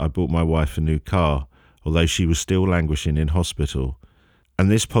accident, I bought my wife a new car, although she was still languishing in hospital. And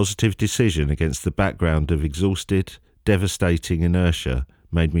this positive decision, against the background of exhausted, devastating inertia,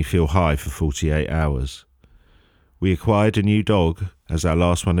 made me feel high for 48 hours. We acquired a new dog, as our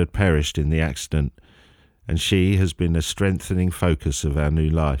last one had perished in the accident, and she has been a strengthening focus of our new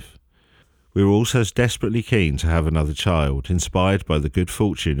life. We were also desperately keen to have another child, inspired by the good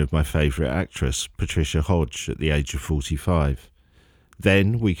fortune of my favourite actress, Patricia Hodge, at the age of 45.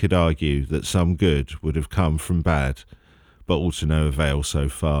 Then we could argue that some good would have come from bad, but all to no avail so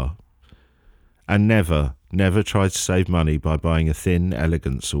far. And never try to save money by buying a thin,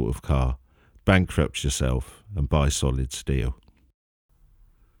 elegant sort of car. Bankrupt yourself and buy solid steel.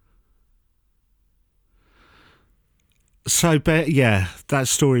 So, yeah, that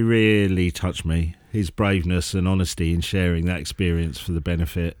story really touched me. His braveness and honesty in sharing that experience for the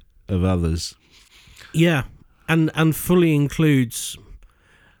benefit of others. Yeah, and fully includes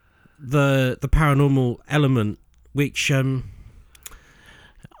the paranormal element, which, I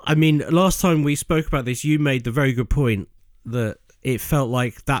mean, last time we spoke about this, you made the very good point that it felt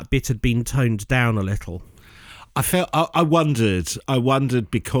like that bit had been toned down a little. I wondered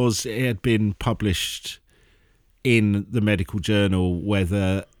because it had been published in the medical journal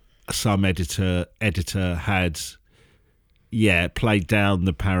whether some editor had played down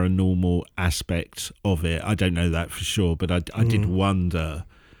the paranormal aspect of it. I don't know that for sure, but I did wonder.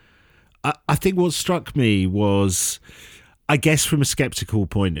 I think what struck me was, I guess from a skeptical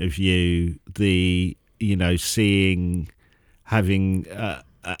point of view, having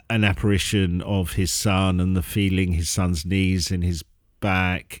an apparition of his son and the feeling his son's knees in his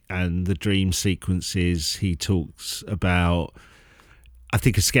back and the dream sequences he talks about. I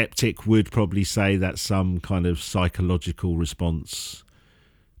think a skeptic would probably say that's some kind of psychological response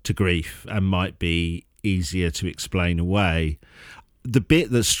to grief and might be easier to explain away. The bit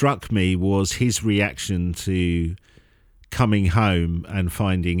that struck me was his reaction to coming home and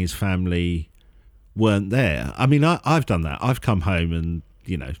finding his family weren't there. I mean, I've done that. I've come home and,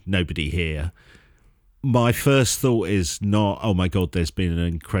 nobody here. My first thought is not, oh my God, there's been an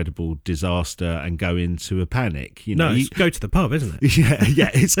incredible disaster, and go into a panic. It's go to the pub, isn't it?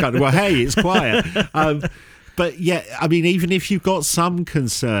 Yeah, it's kind of, well, hey, it's quiet. But yeah, I mean, even if you've got some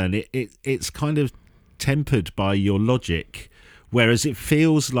concern, it's kind of tempered by your logic. Whereas it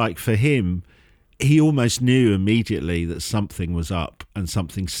feels like for him, he almost knew immediately that something was up and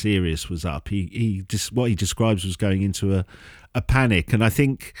something serious was up. He just, what he describes was going into a panic. And I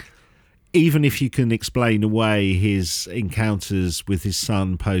think even if you can explain away his encounters with his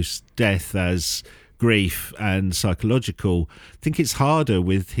son post-death as grief and psychological, I think it's harder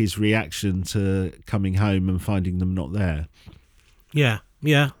with his reaction to coming home and finding them not there. Yeah.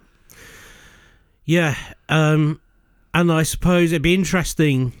 And I suppose it'd be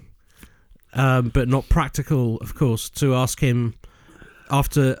interesting, but not practical, of course, to ask him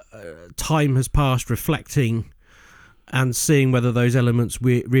after time has passed, reflecting and seeing whether those elements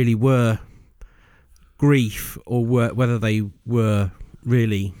really were grief or whether they were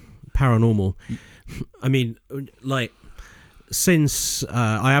really paranormal. I mean, like, since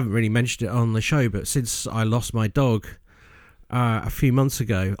I haven't really mentioned it on the show, but since I lost my dog a few months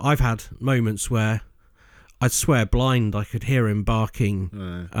ago, I've had moments where I'd swear blind I could hear him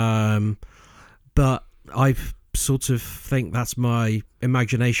barking. But I sort of think that's my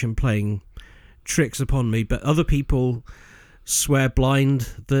imagination playing tricks upon me. But other people swear blind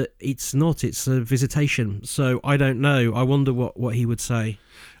that it's not, it's a visitation. So I don't know. I wonder what he would say.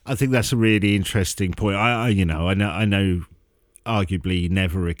 I think that's a really interesting point. I know arguably you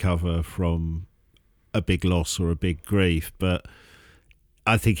never recover from a big loss or a big grief, but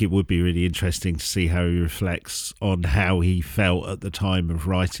I think it would be really interesting to see how he reflects on how he felt at the time of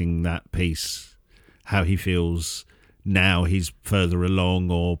writing that piece, how he feels now he's further along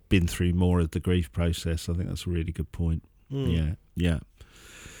or been through more of the grief process. I think that's a really good point. Yeah.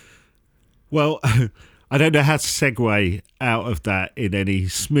 Well, I don't know how to segue out of that in any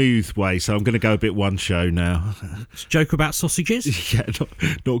smooth way, so I'm going to go a bit one show now. Joke about sausages? Yeah,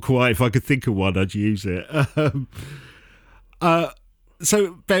 not quite. If I could think of one, I'd use it.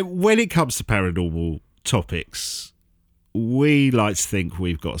 So, Ben, when it comes to paranormal topics, we like to think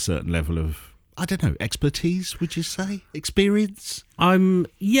we've got a certain level of, I don't know, expertise, would you say? Experience?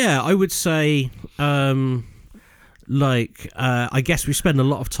 Yeah, I would say, I guess we spend a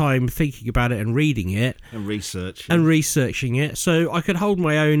lot of time thinking about it and reading it. And research. And researching it. So I could hold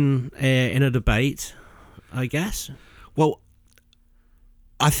my own in a debate, I guess. Well,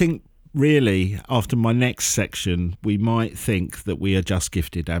 I think really after my next section, we might think that we are just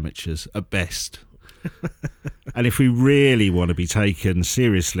gifted amateurs at best. And if we really want to be taken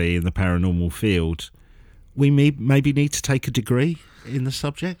seriously in the paranormal field, we maybe need to take a degree in the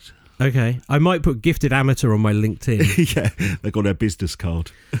subject. Okay, I might put gifted amateur on my LinkedIn. Yeah, they've got their business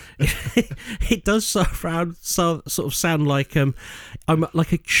card. It does sort of sound like I'm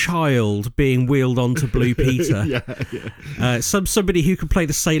like a child being wheeled onto Blue Peter. Yeah. Somebody who can play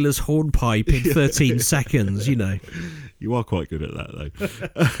the sailor's hornpipe in 13 seconds. You know, you are quite good at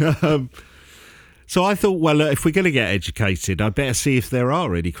that, though. So I thought, well, if we're going to get educated, I better see if there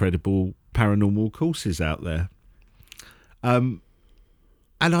are any credible paranormal courses out there.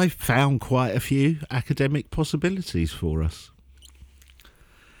 And I found quite a few academic possibilities for us.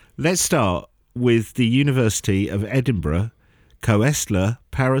 Let's start with the University of Edinburgh Koestler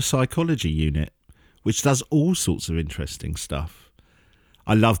Parapsychology Unit, which does all sorts of interesting stuff.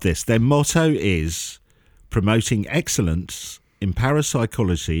 I love this. Their motto is promoting excellence in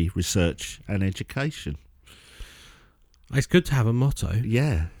parapsychology research and education. It's good to have a motto.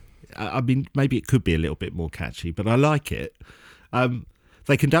 Yeah. I mean, maybe it could be a little bit more catchy, but I like it.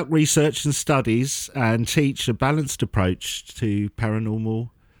 They conduct research and studies and teach a balanced approach to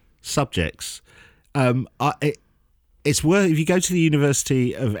paranormal subjects. It's worth, if you go to the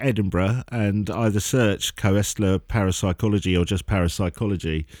University of Edinburgh and either search Koestler Parapsychology or just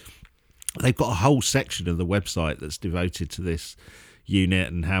Parapsychology, they've got a whole section of the website that's devoted to this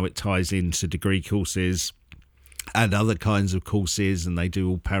unit and how it ties into degree courses and other kinds of courses, and they do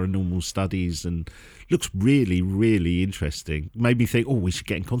all paranormal studies, and looks really, really interesting. Made me think, we should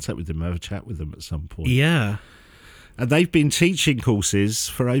get in contact with them, have a chat with them at some point. Yeah. And they've been teaching courses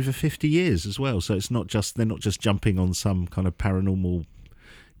for over 50 years as well, so they're not just jumping on some kind of paranormal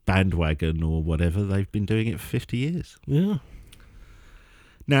bandwagon or whatever. They've been doing it for 50 years. Yeah.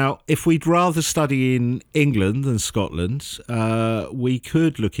 Now, if we'd rather study in England than Scotland, we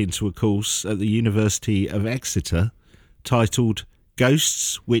could look into a course at the University of Exeter titled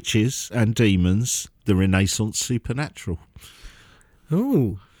Ghosts, Witches and Demons, the Renaissance Supernatural.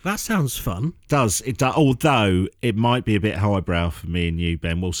 Oh, that sounds fun. It does, although it might be a bit highbrow for me and you,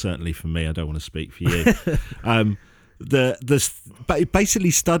 Ben. Well, certainly for me, I don't want to speak for you. But it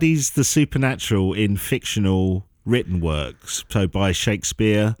basically studies the supernatural in fictional written works. So by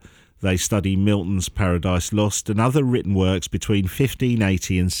Shakespeare, they study Milton's Paradise Lost and other written works between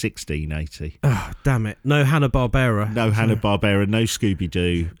 1580 and 1680. Oh, damn it. No Hanna-Barbera. No Hanna-Barbera, no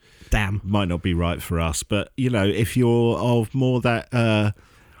Scooby-Doo. Damn. Might not be right for us. But, if you're of more that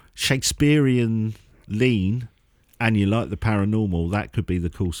Shakespearean lean and you like the paranormal, that could be the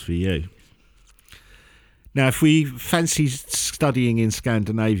course for you. Now, if we fancy studying in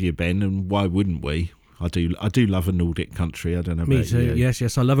Scandinavia, Ben, and why wouldn't we? I do love a Nordic country. I don't know about you. Me too.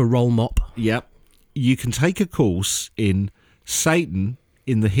 Yes. I love a roll mop. Yep. You can take a course in Satan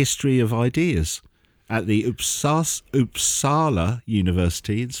in the History of Ideas at the Uppsala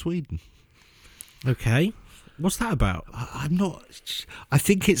University in Sweden. Okay. What's that about? I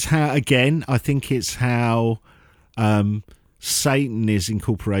think it's how Satan is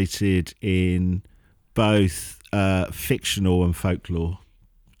incorporated in both fictional and folklore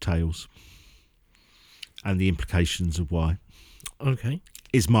tales, and the implications of why. Okay.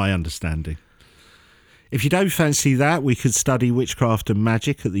 Is my understanding. If you don't fancy that, we could study witchcraft and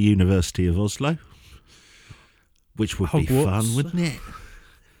magic at the University of Oslo, which would be Hogwarts. fun, wouldn't it?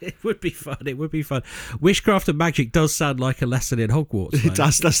 It would be fun. It would be fun. Witchcraft and magic does sound like a lesson in Hogwarts. It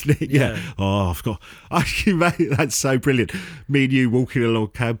does, doesn't it? Yeah. Yeah. Oh, I've got. That's so brilliant. Me and you walking along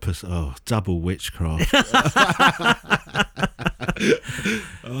campus. Oh, double witchcraft.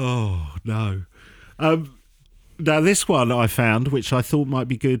 Oh no. Now this one I found, which I thought might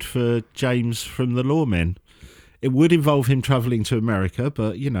be good for James from the Lawmen. It would involve him travelling to America,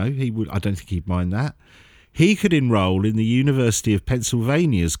 but he would. I don't think he'd mind that. He could enrol in the University of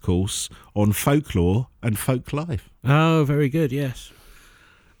Pennsylvania's course on folklore and folk life. Oh, very good. Yes.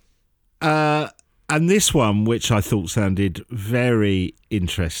 And this one, which I thought sounded very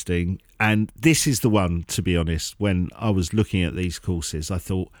interesting, and this is the one, to be honest, when I was looking at these courses, I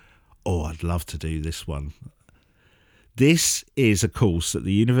thought, oh, I'd love to do this one. This is a course at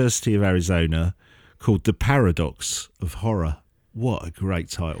the University of Arizona called The Paradox of Horror. What a great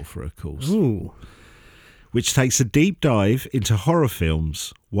title for a course. Ooh. Which takes a deep dive into horror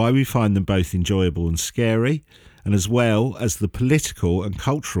films, why we find them both enjoyable and scary, and as well as the political and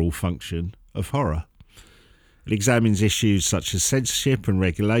cultural function of horror. It examines issues such as censorship and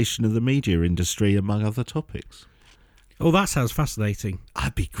regulation of the media industry, among other topics. Oh, that sounds fascinating.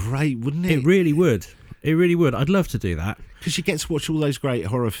 That'd be great, wouldn't it? It really would. It really would. I'd love to do that. Because you get to watch all those great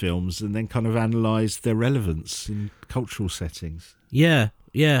horror films and then kind of analyse their relevance in cultural settings. Yeah,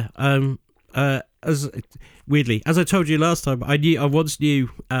 yeah. As I told you last time, I once knew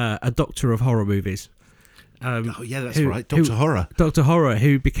a doctor of horror movies. Oh yeah, that's right, Dr. Horror. Dr. Horror,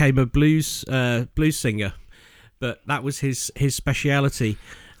 who became a blues singer, but that was his speciality,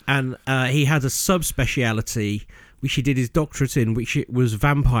 and he had a subspeciality which he did his doctorate in, which it was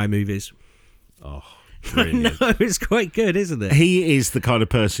vampire movies. Oh, brilliant. No, it's quite good, isn't it? He is the kind of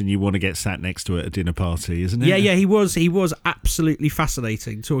person you want to get sat next to at a dinner party, isn't he? Yeah, he was absolutely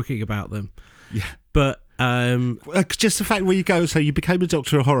fascinating talking about them. Yeah. But just the fact where you go, so you became a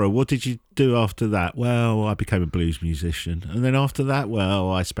doctor of horror, what did you do after that? Well, I became a blues musician. And then after that,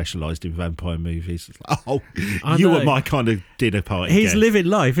 well, I specialised in vampire movies. It's like, oh, you were my kind of dinner party He's guest. living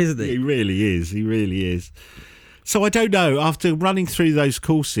life, isn't he? He really is. He really is. So I don't know. After running through those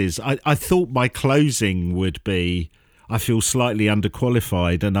courses, I thought my closing would be, I feel slightly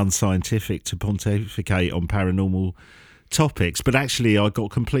underqualified and unscientific to pontificate on paranormal topics, but actually I got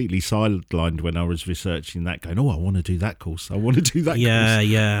completely sidelined when I was researching that, going, oh, I want to do that course. I want to do that course.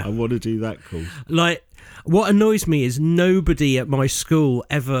 Yeah. I want to do that course. Like, what annoys me is nobody at my school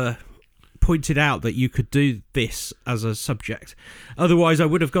ever pointed out that you could do this as a subject. Otherwise, I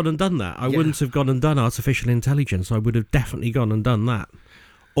would have gone and done that. I wouldn't have gone and done artificial intelligence. I would have definitely gone and done that.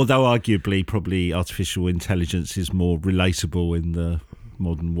 Although arguably, probably artificial intelligence is more relatable in the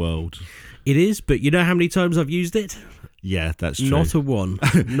modern world. It is, but you know how many times I've used it? Yeah, that's true. Not a one.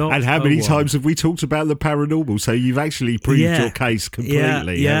 Not and how many one. times have we talked about the paranormal? So you've actually proved your case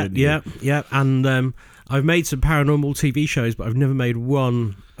completely, haven't you? Yeah. And I've made some paranormal TV shows, but I've never made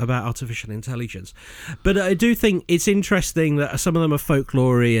one about artificial intelligence. But I do think it's interesting that some of them are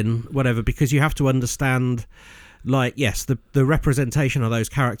folklore and whatever, because you have to understand, like, yes, the representation of those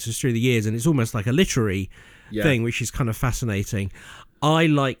characters through the years, and it's almost like a literary thing, which is kind of fascinating. I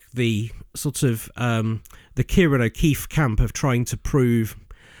like the sort of the Kieran O'Keefe camp of trying to prove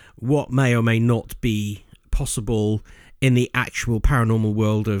what may or may not be possible in the actual paranormal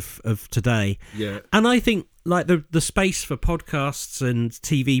world of today. Yeah. And I think like the space for podcasts and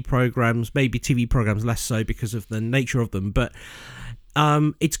TV programs, maybe TV programs less so because of the nature of them, but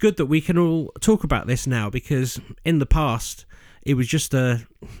it's good that we can all talk about this now, because in the past it was just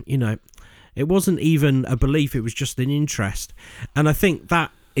it wasn't even a belief, it was just an interest. And I think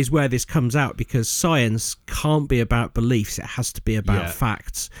that is where this comes out, because science can't be about beliefs, it has to be about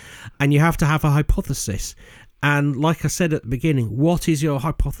facts. And you have to have a hypothesis. And like I said at the beginning, what is your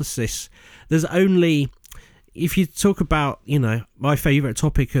hypothesis? There's only, if you talk about, my favourite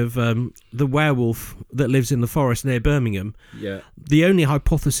topic of the werewolf that lives in the forest near Birmingham, the only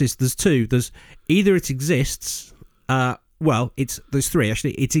hypothesis, there's two. There's either it exists, there's three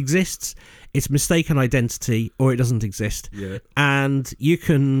actually. It exists, it's mistaken identity, or it doesn't exist. Yeah. And you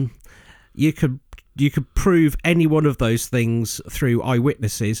can prove any one of those things through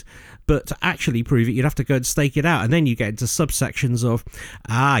eyewitnesses, but to actually prove it, you'd have to go and stake it out, and then you get into subsections of,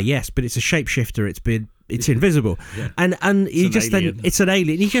 yes, but it's a shapeshifter. it's invisible, and you an just alien. then it's an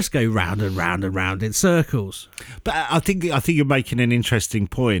alien. You just go round and round and round in circles. But I think you're making an interesting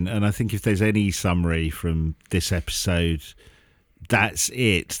point, and I think if there's any summary from this episode, that's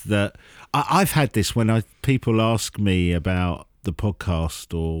it. That I've had this when people ask me about the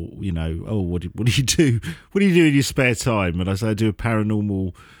podcast, or what do you do? What do you do in your spare time? And I say I do a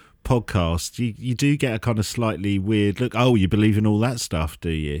paranormal podcast. You do get a kind of slightly weird look. Oh, you believe in all that stuff, do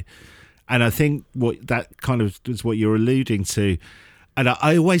you? And I think what that kind of is what you're alluding to. And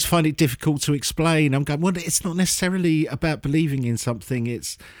I always find it difficult to explain. I'm going, well, it's not necessarily about believing in something.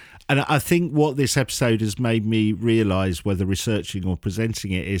 And I think what this episode has made me realise, whether researching or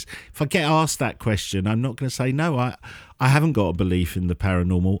presenting it, is if I get asked that question, I'm not going to say, no, I haven't got a belief in the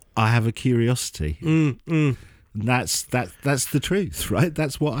paranormal. I have a curiosity. And that's the truth, right?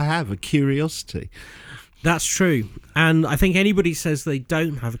 That's what I have, a curiosity. That's true. And I think anybody says they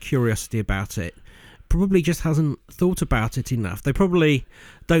don't have a curiosity about it probably just hasn't thought about it enough. They probably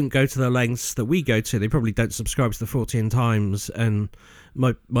don't go to the lengths that we go to. They probably don't subscribe to the 14 Times, and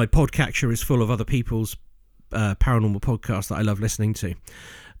my podcatcher is full of other people's paranormal podcasts that I love listening to.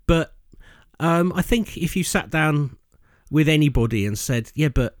 But I think if you sat down with anybody and said, yeah,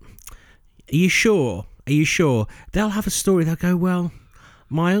 but are you sure? Are you sure? They'll have a story. They'll go, well,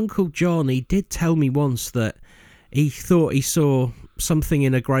 my Uncle John, he did tell me once that he thought he saw something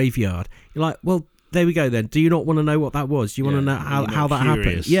in a graveyard. You're like, well, there we go then. Do you not want to know what that was? Do you want to know how that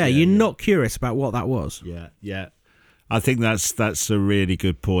happened? Yeah, you're not curious about what that was. Yeah. I think that's a really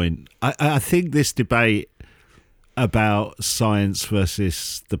good point. I think this debate about science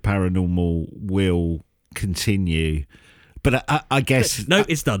versus the paranormal will continue. But I guess... No,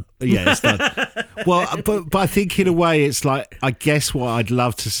 it's done. Yeah, it's done. Well, but I think in a way it's like, I guess what I'd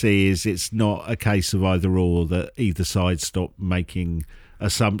love to see is it's not a case of either or, that either side stop making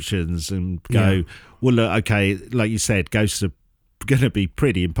assumptions and go, well, look, okay, like you said, ghosts are going to be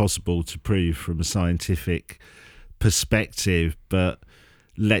pretty impossible to prove from a scientific perspective, but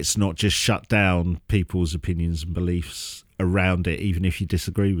let's not just shut down people's opinions and beliefs around it, even if you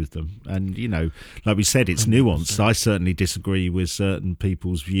disagree with them. And like we said, it's 100%. Nuanced. I certainly disagree with certain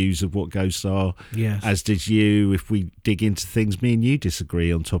people's views of what ghosts are, as did you. If we dig into things, me and you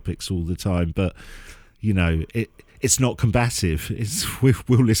disagree on topics all the time, but it's not combative.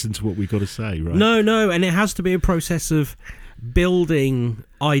 We'll listen to what we've got to say, right? No, and it has to be a process of building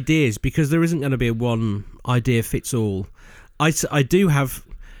ideas, because there isn't going to be a one idea fits all. I do have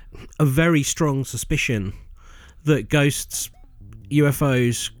a very strong suspicion that ghosts,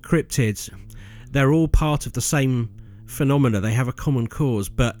 UFOs, cryptids, they're all part of the same phenomena. They have a common cause,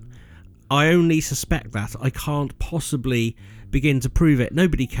 but I only suspect that. I can't possibly begin to prove it.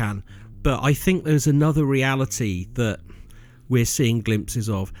 Nobody can. But I think there's another reality that we're seeing glimpses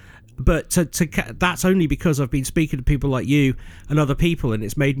of. But that's only because I've been speaking to people like you and other people, and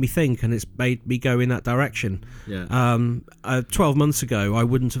it's made me think, and it's made me go in that direction. 12 months ago, I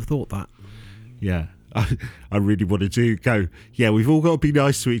wouldn't have thought that. Yeah. I really wanted to go, we've all got to be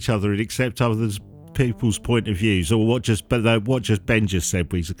nice to each other and accept other people's point of views, or what Ben just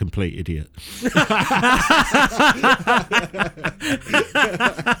said, he's a complete idiot.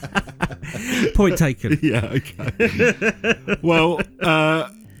 Point taken. Yeah, okay. Well,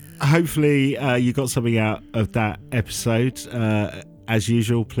 hopefully you got something out of that episode. As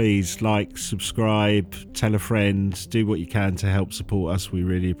usual, please like, subscribe, tell a friend, do what you can to help support us. We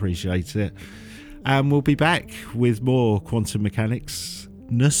really appreciate it. And we'll be back with more quantum mechanics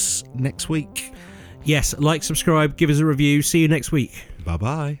next week. Yes, like, subscribe, give us a review. See you next week.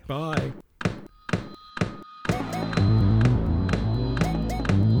 Bye-bye. Bye.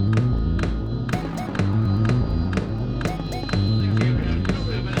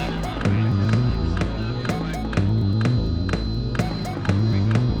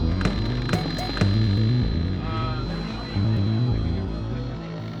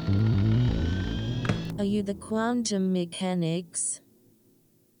 Are you the quantum mechanics?